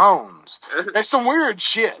grunts and moans. It's some weird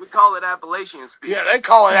shit. We call it Appalachian speak. Yeah, they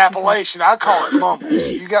call it Appalachian. I call it mumbles.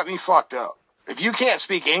 You got me fucked up. If you can't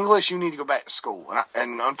speak English, you need to go back to school.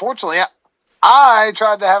 And unfortunately, I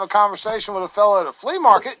tried to have a conversation with a fellow at a flea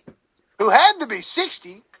market who had to be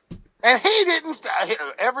 60, and he didn't.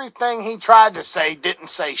 Everything he tried to say didn't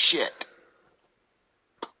say shit.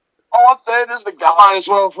 All I'm saying is the I guy. might as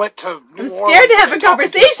well have went to. I'm scared to have a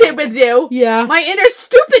conversation with you. Yeah. My inner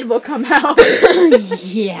stupid will come out.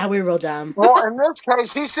 Yeah, we're real dumb. Well, in this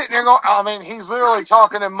case, he's sitting there going. I mean, he's literally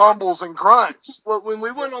talking in mumbles and grunts. Well, when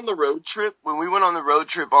we went on the road trip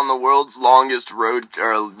on the world's longest road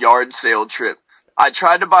or yard sale trip, I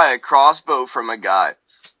tried to buy a crossbow from a guy,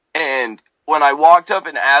 and when I walked up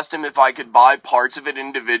and asked him if I could buy parts of it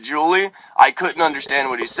individually, I couldn't understand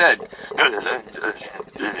what he said.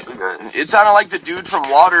 It sounded like the dude from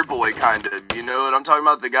Waterboy, kind of. You know what I'm talking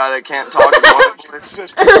about? The guy that can't talk in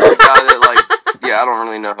Waterboy. The guy that, like, yeah, I don't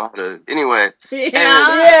really know how to. Anyway. And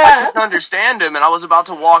I couldn't understand him, and I was about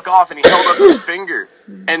to walk off, and he held up his finger,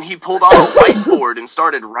 and he pulled out a whiteboard and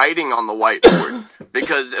started writing on the whiteboard.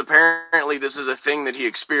 Because apparently this is a thing that he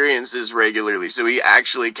experiences regularly, so he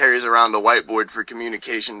actually carries around a whiteboard for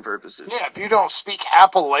communication purposes. Yeah, if you don't speak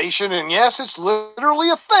Appalachian, and yes, it's literally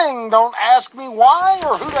a thing. Don't ask me why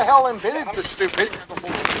or who the hell invented the stupid.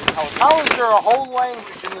 How is there a whole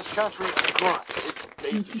language in this country of grunts?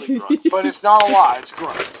 Basically grunts. But it's not a lie, it's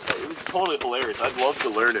grunts. It was totally hilarious. I'd love to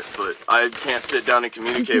learn it, but I can't sit down and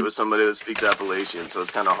communicate with somebody that speaks Appalachian, so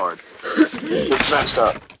it's kind of hard. It's messed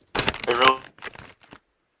up. It really.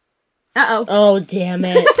 Uh-oh. Oh, damn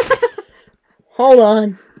it. Hold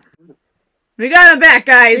on. We got him back,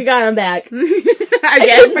 guys. We got him back. I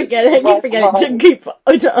Again. keep forgetting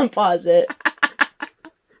to unpause it.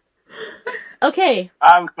 Okay,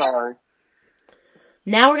 I'm sorry.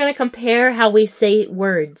 now we're gonna compare how we say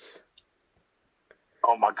words.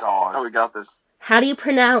 Oh my god. Oh, we got this. How do you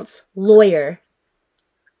pronounce lawyer?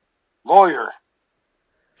 Lawyer.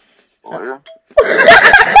 Lawyer?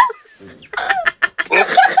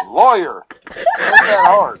 It's lawyer. Ain't that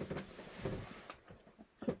hard.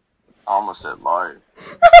 I almost said liar.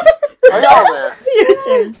 Are y'all there? Your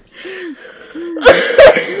turn.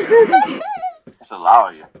 It's a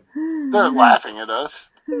lawyer. They're laughing at us.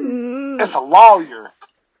 It's a lawyer.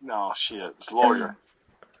 No, shit. It's lawyer.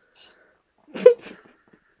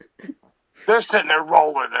 They're sitting there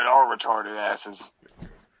rolling at our retarded asses.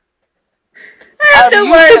 How do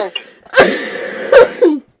you say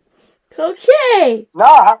it? Okay.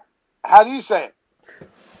 No, how do you say it?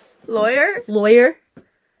 Lawyer? Lawyer.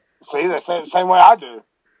 See, they say it the same way I do.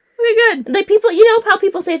 Pretty good. Like people, you know how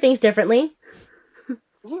people say things differently.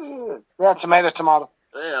 Yeah, tomato.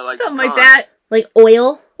 Yeah, like Something like that. Like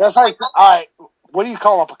oil, That's like, alright, what do you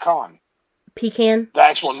call a pecan? pecan. The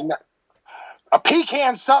actual, a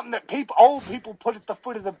pecan's something that old people put at the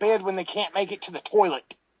foot of the bed when they can't make it to the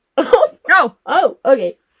toilet. Oh. Oh,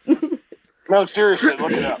 okay. No, seriously,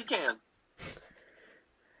 look it up. You can.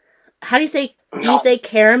 How do you say? Do No. you say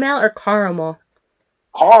caramel or caramel?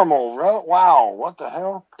 Caramel, wow, what the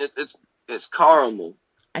hell? It's caramel.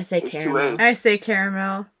 I say There's two caramel. A's. I say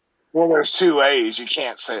caramel. Well, there's two A's. You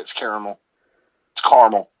can't say it's caramel. It's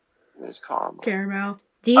caramel. It's caramel. Caramel.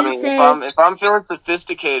 Do you I mean, say? if I'm feeling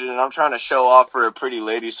sophisticated and I'm trying to show off for a pretty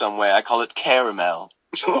lady some way, I call it caramel.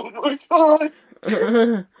 Oh my god.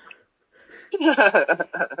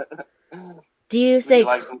 Do you Would say? you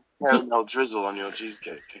like some caramel drizzle on your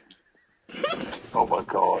cheesecake? Oh my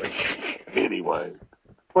god. Anyway.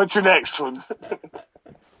 What's your next one?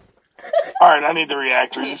 Alright, I need the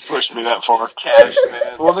reactor. You've pushed me that far. Cash,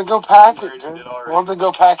 man. Well, then go pack it, Merged dude. it already. Well, then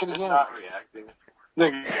go pack it It's again. not reacting.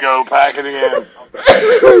 Then go pack it again.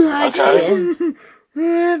 Okay. I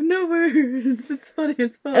have no words. It's funny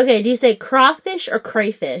as fuck. Okay. Do you say crawfish or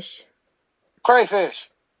crayfish? Crayfish.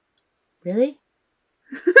 Really?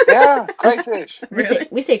 Yeah, crayfish.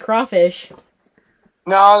 We say crawfish.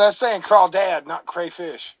 No, that's saying crawdad, not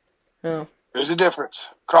crayfish. Oh. There's a difference.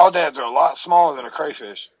 Crawdads are a lot smaller than a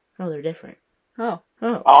crayfish. Oh, they're different. Oh.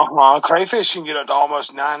 Crayfish can get up to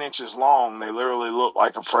almost 9 inches long. They literally look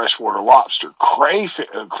like a freshwater lobster. Crawdads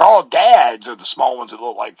are the small ones that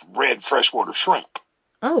look like red freshwater shrimp.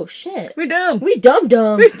 Oh, shit. We're dumb. We dumb.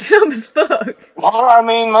 We're dumb as fuck. Well, I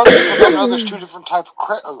mean, most people don't know there's two different types of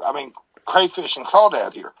crayfish and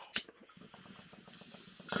crawdad here.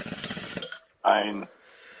 I mean,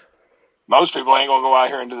 most people ain't gonna go out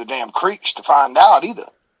here into the damn creeks to find out either.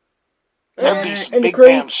 There'd be some big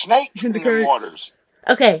damn snakes in the waters.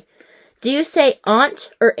 Okay. Do you say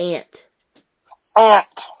aunt or aunt?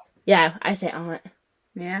 Aunt. Yeah, I say aunt.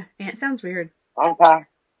 Yeah, aunt sounds weird. Okay.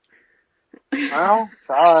 Well,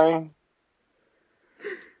 sorry.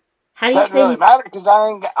 How do you Doesn't say... really matter because I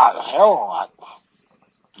ain't got... I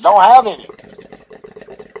don't have any.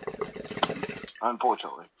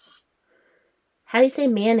 Unfortunately. How do you say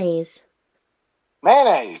mayonnaise?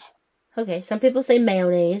 Mayonnaise. Okay, some people say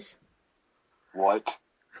mayonnaise. What?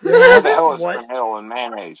 Yeah. What the hell is What? vanilla and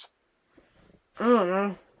mayonnaise? I don't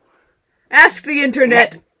know. Ask the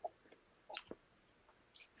internet.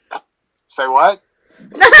 Say what?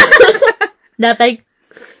 Nothing.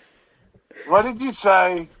 What did you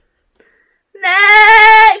say?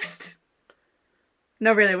 Next!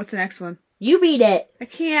 No, really, what's the next one? You read it. I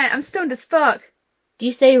can't. I'm stoned as fuck. Do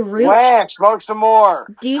you say root? Lance, smoke some more.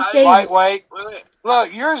 Do you say... Lightweight. Wait.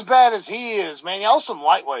 Look, you're as bad as he is, man. Y'all some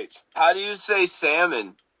lightweights. How do you say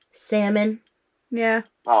salmon? Salmon? Yeah.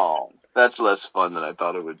 Oh. That's less fun than I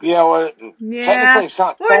thought it would be. Yeah, well, Yeah. technically it's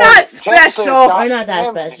not... We're not technically it's special. We're not that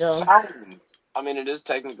salmon, it's special. salmon. I mean, it is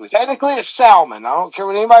technically Technically, it's salmon. I don't care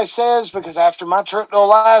what anybody says, because after my trip to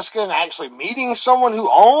Alaska and actually meeting someone who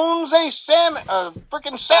owns a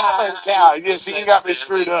freaking salmon cow, you see, you got me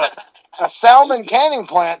screwed up. A salmon canning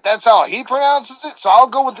plant, that's how he pronounces it, so I'll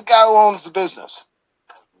go with the guy who owns the business.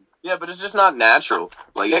 Yeah, but it's just not natural.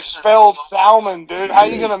 Like It's spelled salmon, dude. How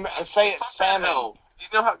you gonna say it's salmon? hell.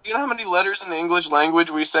 You know how many letters in the English language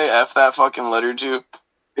we say F that fucking letter to?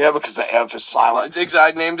 Yeah, because the F is silent.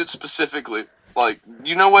 I named it specifically. Like,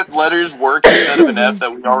 you know what letters work instead of an F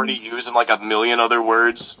that we already use in like a million other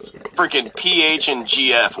words? Freaking PH and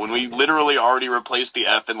GF, when we literally already replaced the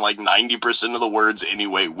F in like 90% of the words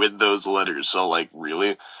anyway with those letters. So, like,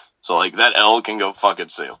 really? So, like, that L can go fuck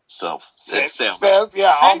itself. It's salmon.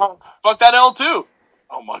 Yeah, Fuck that L too!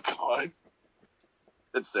 oh my god.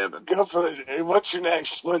 It's salmon. Go for it, dude. What's your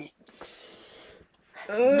next one?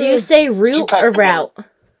 Do you say root pack or them route?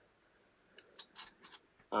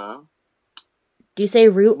 Do you say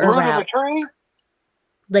root or Root of a route? tree?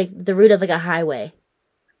 Like the root of like a highway.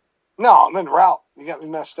 No, I'm in route. You got me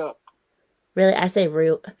messed up. Really? I say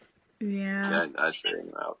root. Yeah. Yeah, I say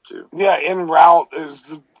it out too. Yeah, en route is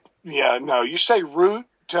the... Yeah, no, you say root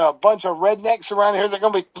to a bunch of rednecks around here, they're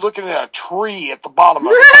going to be looking at a tree at the bottom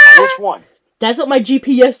of it. Which one? That's what my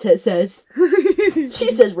GPS says.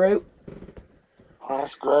 She says root. Oh,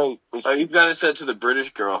 that's great. Oh, you've got it set to the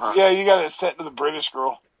British girl, huh? Yeah, you got it set to the British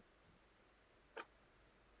girl.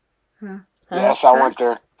 Huh. Yes, I went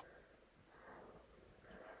there.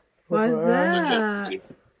 What's It's that?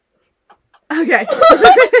 okay.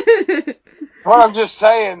 Okay. Well, I'm just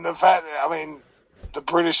saying, the fact that, I mean, the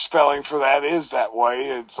British spelling for that is that way.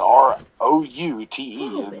 It's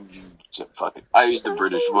R-O-U-T-E. And fuck it. I use the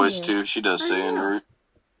British voice too. She does say in root.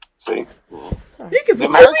 See? You can The put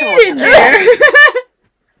American me was in there.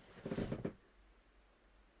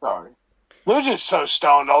 Sorry. They're just so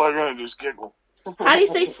stoned, all they're going to do is giggle. How do you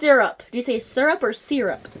say syrup? Do you say syrup or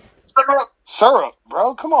syrup? Syrup,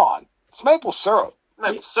 bro. Come on. It's maple syrup.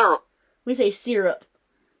 Maple syrup. We say syrup.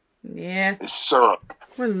 Yeah. It's syrup.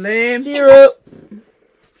 We're lame. Syrup.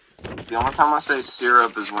 The only time I say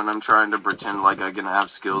syrup is when I'm trying to pretend like I can have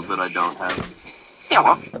skills that I don't have.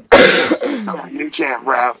 You can't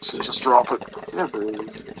rap, so just drop it. Yeah, but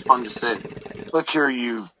it's fun to say. Look here,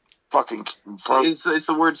 you fucking... It's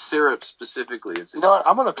the word syrup specifically. It's, You know what?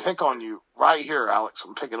 I'm going to pick on you right here, Alex.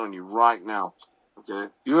 I'm picking on you right now.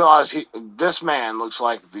 okay. You realize this man looks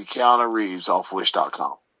like the Keanu Reeves off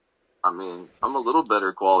Wish.com. I mean, I'm a little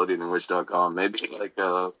better quality than Wish.com. Maybe like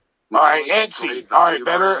All right, Etsy. All right,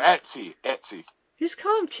 better Etsy. You just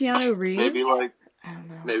call him Keanu Reeves? Maybe like I don't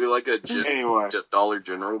know. maybe like a Anyway. Dollar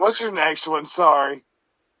General. What's your next one? Sorry.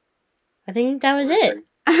 I think that was it.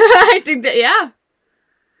 I think that, yeah.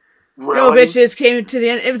 Really? No, bitches came to the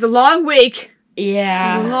end. It was a long week. A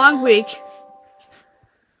Yeah. long week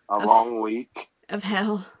A long week. of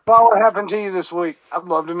hell. Well, what happened to you this week? I'd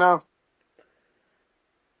love to know.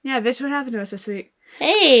 Yeah, bitch, what happened to us this week?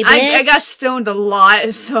 Hey, bitch. I got stoned a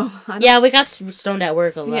lot, so... Yeah, we got stoned at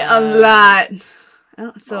work a lot. Yeah, a lot.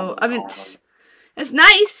 So, I mean, it's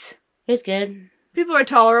nice. It's good. People are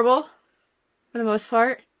tolerable, for the most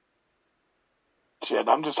part. Shit,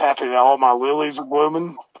 I'm just happy that all my lilies are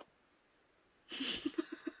blooming.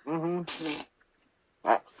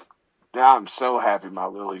 Yeah, I'm so happy my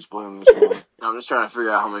lilies bloom this morning. I'm just trying to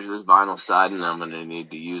figure out how much of this vinyl siding I'm going to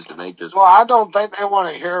need to use to make this. Well, I don't think they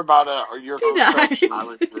want to hear about it or your construction. I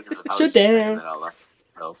was Shut just saying down. that out loud.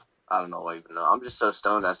 I don't know why even know. I'm just so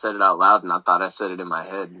stoned. I said it out loud, and I thought I said it in my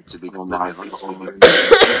head to be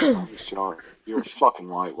You're a fucking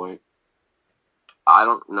lightweight. I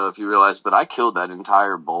don't know if you realize, but I killed that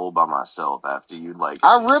entire bowl by myself after you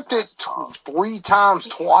I ripped it 3 times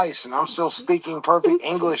twice, and I'm still speaking perfect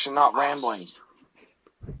English and not rambling.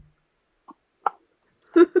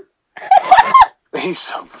 He's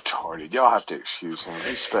so retarded. Y'all have to excuse him.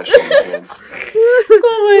 He's special kid.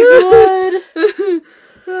 Oh my god.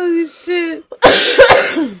 Holy shit.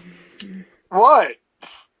 What?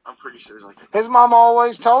 I'm pretty sure it's like His mom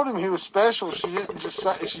always told him he was special. She didn't just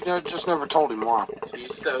say. She just never told him why.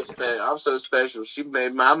 she's so special. I'm so special. She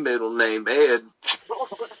made my middle name Ed.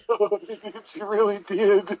 She really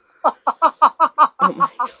did. Oh my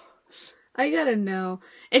god. I gotta know.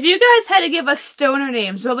 If you guys had to give us stoner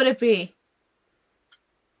names, what would it be?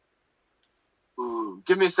 Ooh,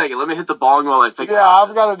 give me a second. Let me hit the bong while I think. Yeah,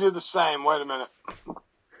 I've got to do the same. Wait a minute.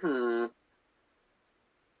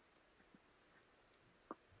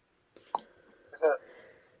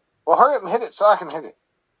 Well, hurry up and hit it so I can hit it.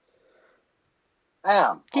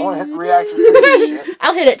 Damn, I want to hit the reactor shit.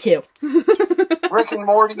 I'll hit it too. Rick and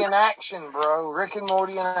Morty in action, bro. Rick and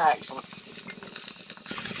Morty in action.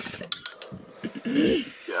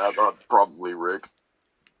 Yeah, probably Rick.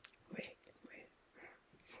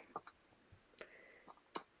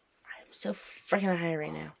 I'm so freaking high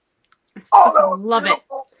right now. Oh, no. Love it.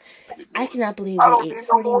 I cannot believe I I don't ate need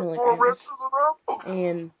 40 no more milligrams. ribs.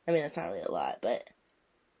 And, I mean, that's not really a lot, but...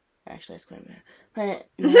 Actually, that's quite a bit. But,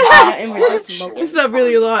 no, and we're just smoking. It's not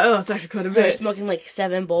really a lot. Oh, it's actually quite a We're bit. smoking like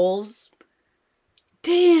 7 bowls.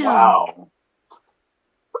 Damn. Wow.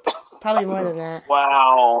 Probably more than that.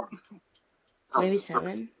 Wow. Maybe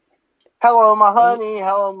 7. Hello, my honey.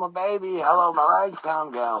 Hello, my baby. Hello, my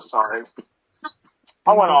ragtime gal. Sorry.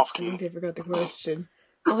 I went off I key. think I forgot the question.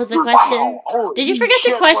 What was the question? Wow. Holy Did you forget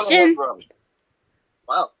the shit, what a question? head rub.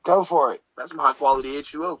 Wow, Go for it. that's some high quality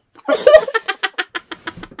H2O.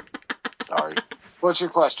 Sorry. What's your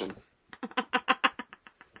question?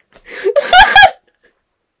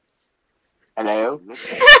 Hello?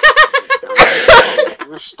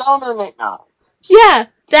 You're stoner Nick now. Yeah,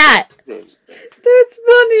 that. That's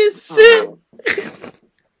funny as shit.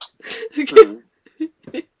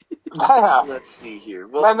 Yeah. Let's see here.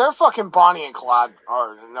 Well, Man, they're fucking Bonnie and Clyde.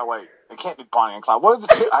 Or, no, wait. It can't be Bonnie and Clyde. What are the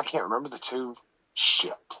two? I can't remember the two.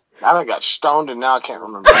 Shit. I done got stoned and now I can't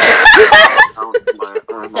remember.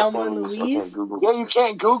 Thelma and Louise? Yeah, you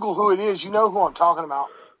can't Google who it is. You know who I'm talking about.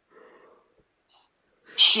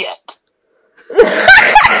 Shit.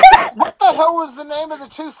 What the hell was the name of the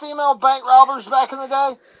 2 female bank robbers back in the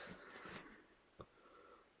day?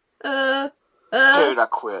 Dude, I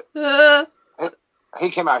quit. He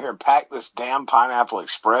came out here and packed this damn Pineapple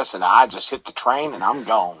Express, and I just hit the train, and I'm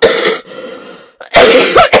gone.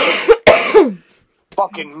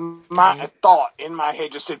 Fucking my thought in my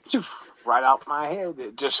head just said, right out my head.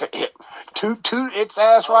 It just hit, toot its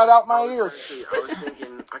ass right out my ear. I was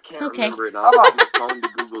thinking, I can't Okay. remember it. I was on my phone to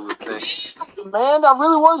Google the thing. Man, I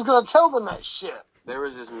really was going to tell them that shit. There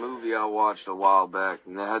was this movie I watched a while back,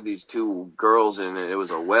 and they had these 2 girls in it. It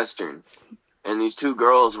was a Western. And these 2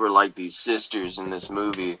 girls were like these sisters in this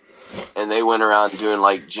movie. And they went around doing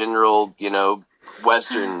like general,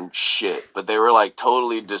 Western shit. But they were like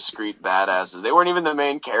totally discreet badasses. They weren't even the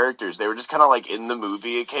main characters. They were just kind of like in the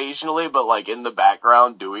movie occasionally, but like in the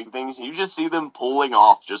background doing things. You just see them pulling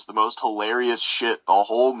off just the most hilarious shit the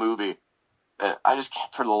whole movie. And I just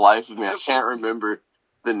can't, for the life of me, I can't remember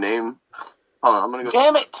the name. Hold on, I'm gonna go.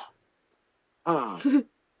 Damn it.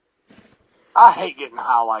 I hate getting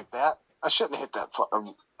high like that. I shouldn't have hit that.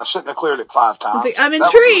 I shouldn't have cleared it 5 times. I'm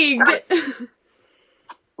intrigued.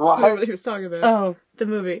 What? What he was talking about. Oh. The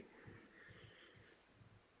movie.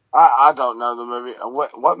 I don't know the movie.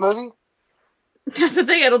 What movie? That's the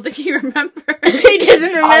thing, I don't think he remembers. He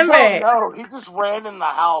doesn't remember. I don't know. He just ran in the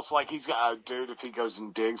house like he's got, dude, if he goes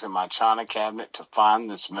and digs in my china cabinet to find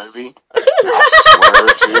this movie, I swear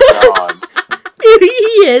to God.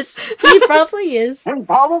 He is. He probably is. He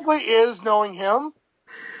probably is, knowing him.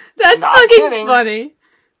 That's Not fucking kidding. funny.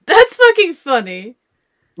 That's fucking funny.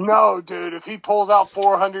 No, dude, if he pulls out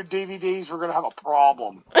 400 DVDs, we're going to have a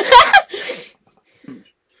problem. We're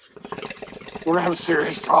going to have a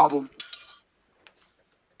serious problem.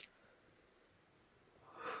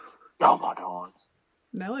 Oh my God.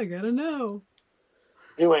 Now I gotta know.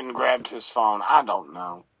 He went and grabbed his phone. I don't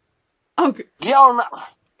know. Okay. Do y'all remember?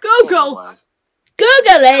 Google! Anyway,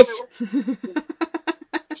 Google it.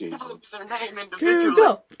 Jesus. Their name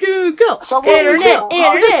individually. Google! So what do we do?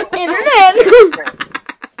 Internet.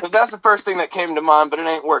 Because that's the first thing that came to mind, but it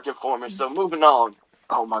ain't working for me. So moving on.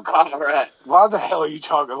 Oh my God. All right. Why the hell are you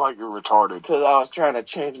talking like you're retarded? Because I was trying to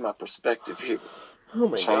change my perspective here. Oh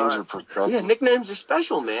my Change your god. perspective. Yeah, nicknames are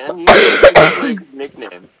special, man. You need a good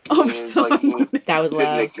nickname. Oh, It means, like, you need That was a good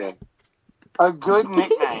loud. nickname. A good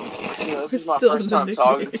nickname. You know, this It's is my still first the time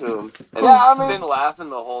talking nicknames. to him. And Yeah, I he's mean- been laughing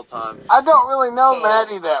the whole time. I don't really know So-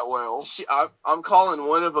 Maddie that well. I'm calling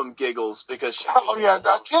one of them Giggles because she... Oh yeah,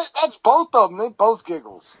 that's both of them. They both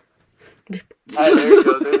giggles. Hey, there you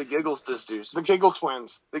go. They're the Giggle sisters. The Giggle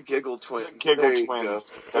Twins. The Giggle twins. The Giggle There you Twins.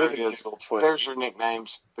 go. There They're it the is. Giggle twins. There's your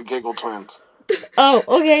nicknames. The Giggle Twins. Oh,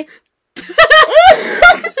 okay.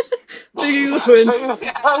 The Giggle Twins.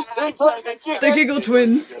 The Giggle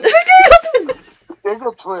Twins.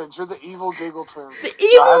 Giggle Twins. You're the evil Giggle Twins. The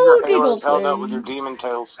Y'all have your evil Giggle halos held up with Twins. your demon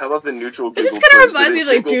tails. How about the neutral It Giggle just kind of twins? reminds me Do of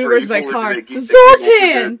they like, giggle dude, for where's my evil, or car? do they giggle for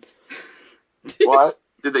Zoltan! good? What?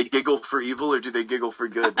 Do they giggle for evil or do they giggle for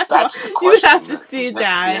good? That's the You question. have to see That's the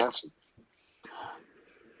that. answer.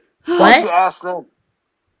 Why don't you What? ask them?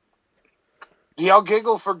 Do y'all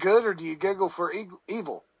giggle for good or do you giggle for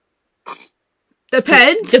evil?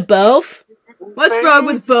 Depends. To both? What's wrong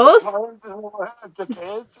with both?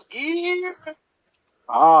 Depends. Evil.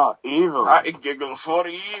 Ah, evil. I giggle for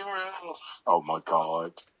evil. Oh my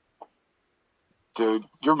God. Dude,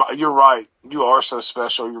 you're right. You are so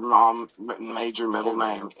special. Your mom made your middle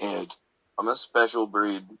name Ed. I'm a special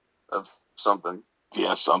breed of something.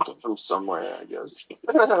 Yeah, something. From somewhere, I guess.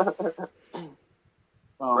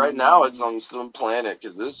 Right now, it's on some planet,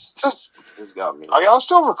 because this has got me. Are y'all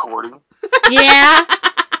still recording? Yeah.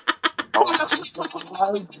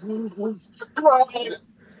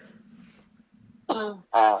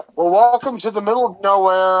 Well, welcome to the middle of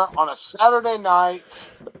nowhere on a Saturday night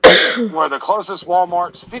where the closest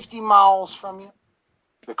Walmart's 50 miles from you.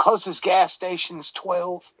 The closest gas station's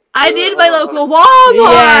 12. I need my local Walmart!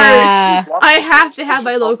 Yeah. I have to have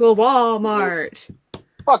my local Walmart.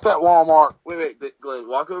 Fuck that Walmart. Wait, Glenn,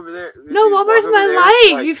 walk over there. No, Dude, walk Walmart's over my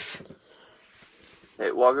there, life.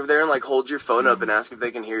 Hey, walk over there and, hold your phone up and ask if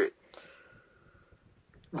they can hear it.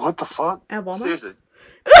 What the fuck? At Walmart? Seriously.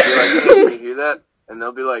 Be like, hey, can you hear that? And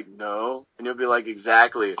they'll be like, no. And you'll be like,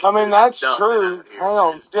 exactly. I mean, that's Dump true. it out here. Hang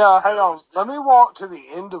on. Yeah, hang on. Let me walk to the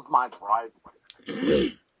end of my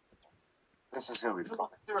driveway. This is going to be fun.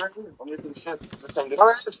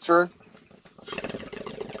 Oh, that's true.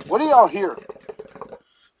 What do y'all hear?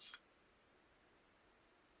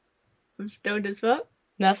 I'm stoned as fuck.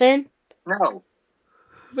 Nothing? No.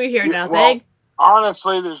 We hear Yeah, nothing. well,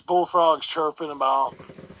 honestly, there's bullfrogs chirping about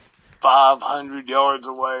 500 yards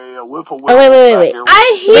away. A whippoorwill. Oh, wait. back here.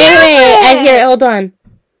 I hear Wait. it! I hear it. Hold on.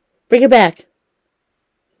 Bring it back.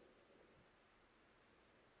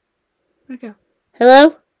 Where'd it go?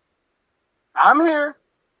 Hello? I'm here.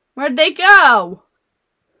 Where'd they go?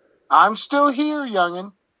 I'm still here,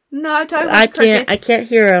 youngin'. No, I'm talking about I crickets. can't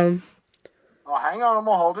hear him. Oh, hang on. I'm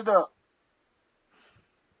going to hold it up.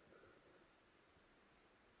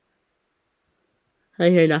 I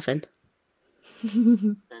hear nothing.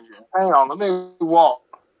 Hang on. Let me walk.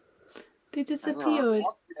 They disappeared.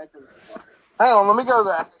 Hang on. Let me go to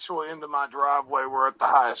the actual end of my driveway. We're at the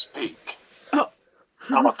highest peak. Oh.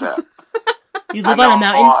 How about that? You I live know on a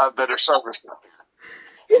mountain? I'll have better service now.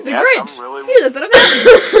 He's the Yes, Grinch. I'm really He lives on a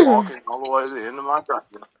mountain. walking all the way to the end of my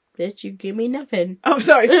driveway. Bitch, you give me nothing. Oh,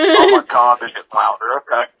 sorry. Oh my God, they get louder.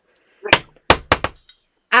 Okay.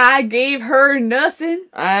 I gave her nothing.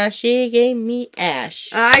 She gave me ash.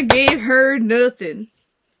 I gave her nothing.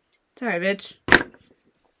 Sorry, bitch.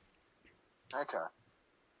 Okay.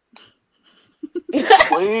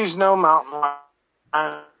 Please, no mountain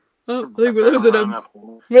lion. Oh, I think we're losing him.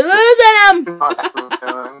 We're losing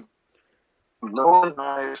him! No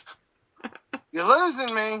knife. You're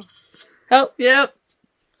losing me. Oh, Yep.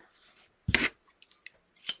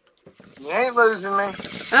 You ain't losing me.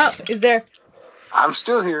 Oh, he's there. I'm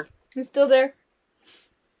still here. He's still there.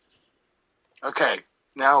 Okay,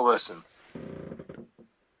 now listen.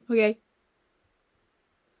 Okay.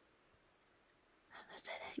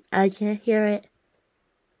 I can't hear it.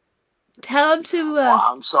 Tell him to, Oh,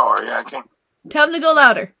 I'm sorry, I can't. tell him to go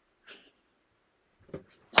louder.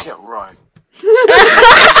 Yeah, right.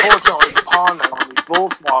 Unfortunately, the pond that all these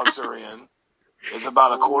bullfrogs are in is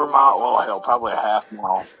about a quarter mile, well, hell, probably a half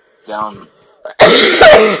mile down.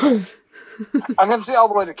 I can see all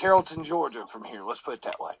the way to Carrollton, Georgia from here. Let's put it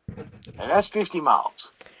that way. And that's 50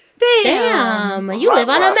 miles. Damn. You live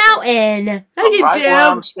on a mountain. No, you Right where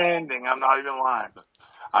I'm do. standing, I'm not even lying.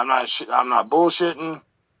 I'm not bullshitting.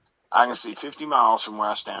 I can see 50 miles from where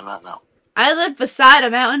I stand right now. I live beside a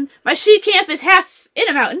mountain. My sheep camp is half in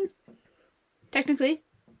a mountain. Technically.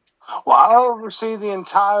 Well, I oversee the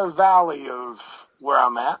entire valley of where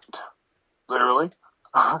I'm at. Literally.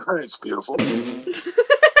 It's beautiful.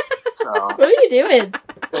 So, What are you doing?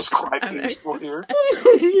 it's quite I'm peaceful here.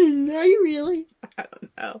 Are you really? I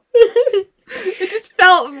don't know. It just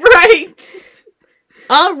felt right.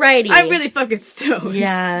 Alrighty. I'm really fucking stoned.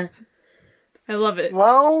 Yeah. I love it.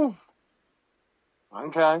 Well,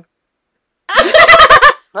 okay.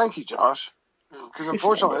 Thank you, Josh. Because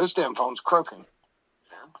unfortunately, this damn phone's croaking.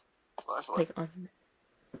 Like, on.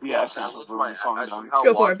 Yeah, Sounds sounds like my phone done.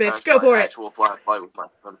 Go for it, bitch. Go for it. Actual flashlight with my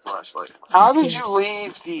flashlight. How did you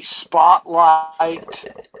leave the spotlight,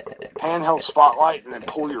 handheld spotlight, and then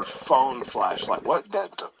pull your phone flashlight? What the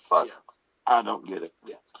fuck? Yeah. I don't get it.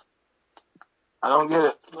 Yeah. I don't get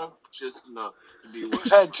it. Just enough to be You've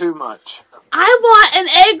had too much. I want an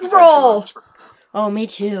egg You've had too roll. much. Oh, me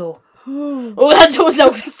too. Oh,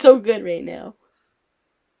 that's so good right now.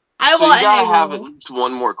 I So want you gotta an egg have roll. at least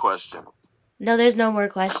one more question. No, there's no more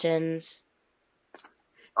questions.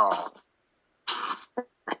 Oh.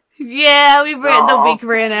 Yeah, the Aw. week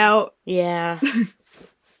ran out. Yeah.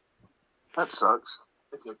 That sucks.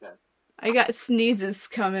 It's okay. I got sneezes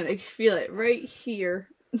coming. I feel it right here.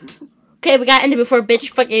 Okay, we gotta end it before bitch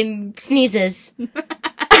fucking sneezes.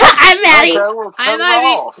 I'm Maddie. Okay, well, cut I'm it Ivy.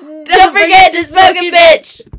 off. Don't forget to smoke it, bitch.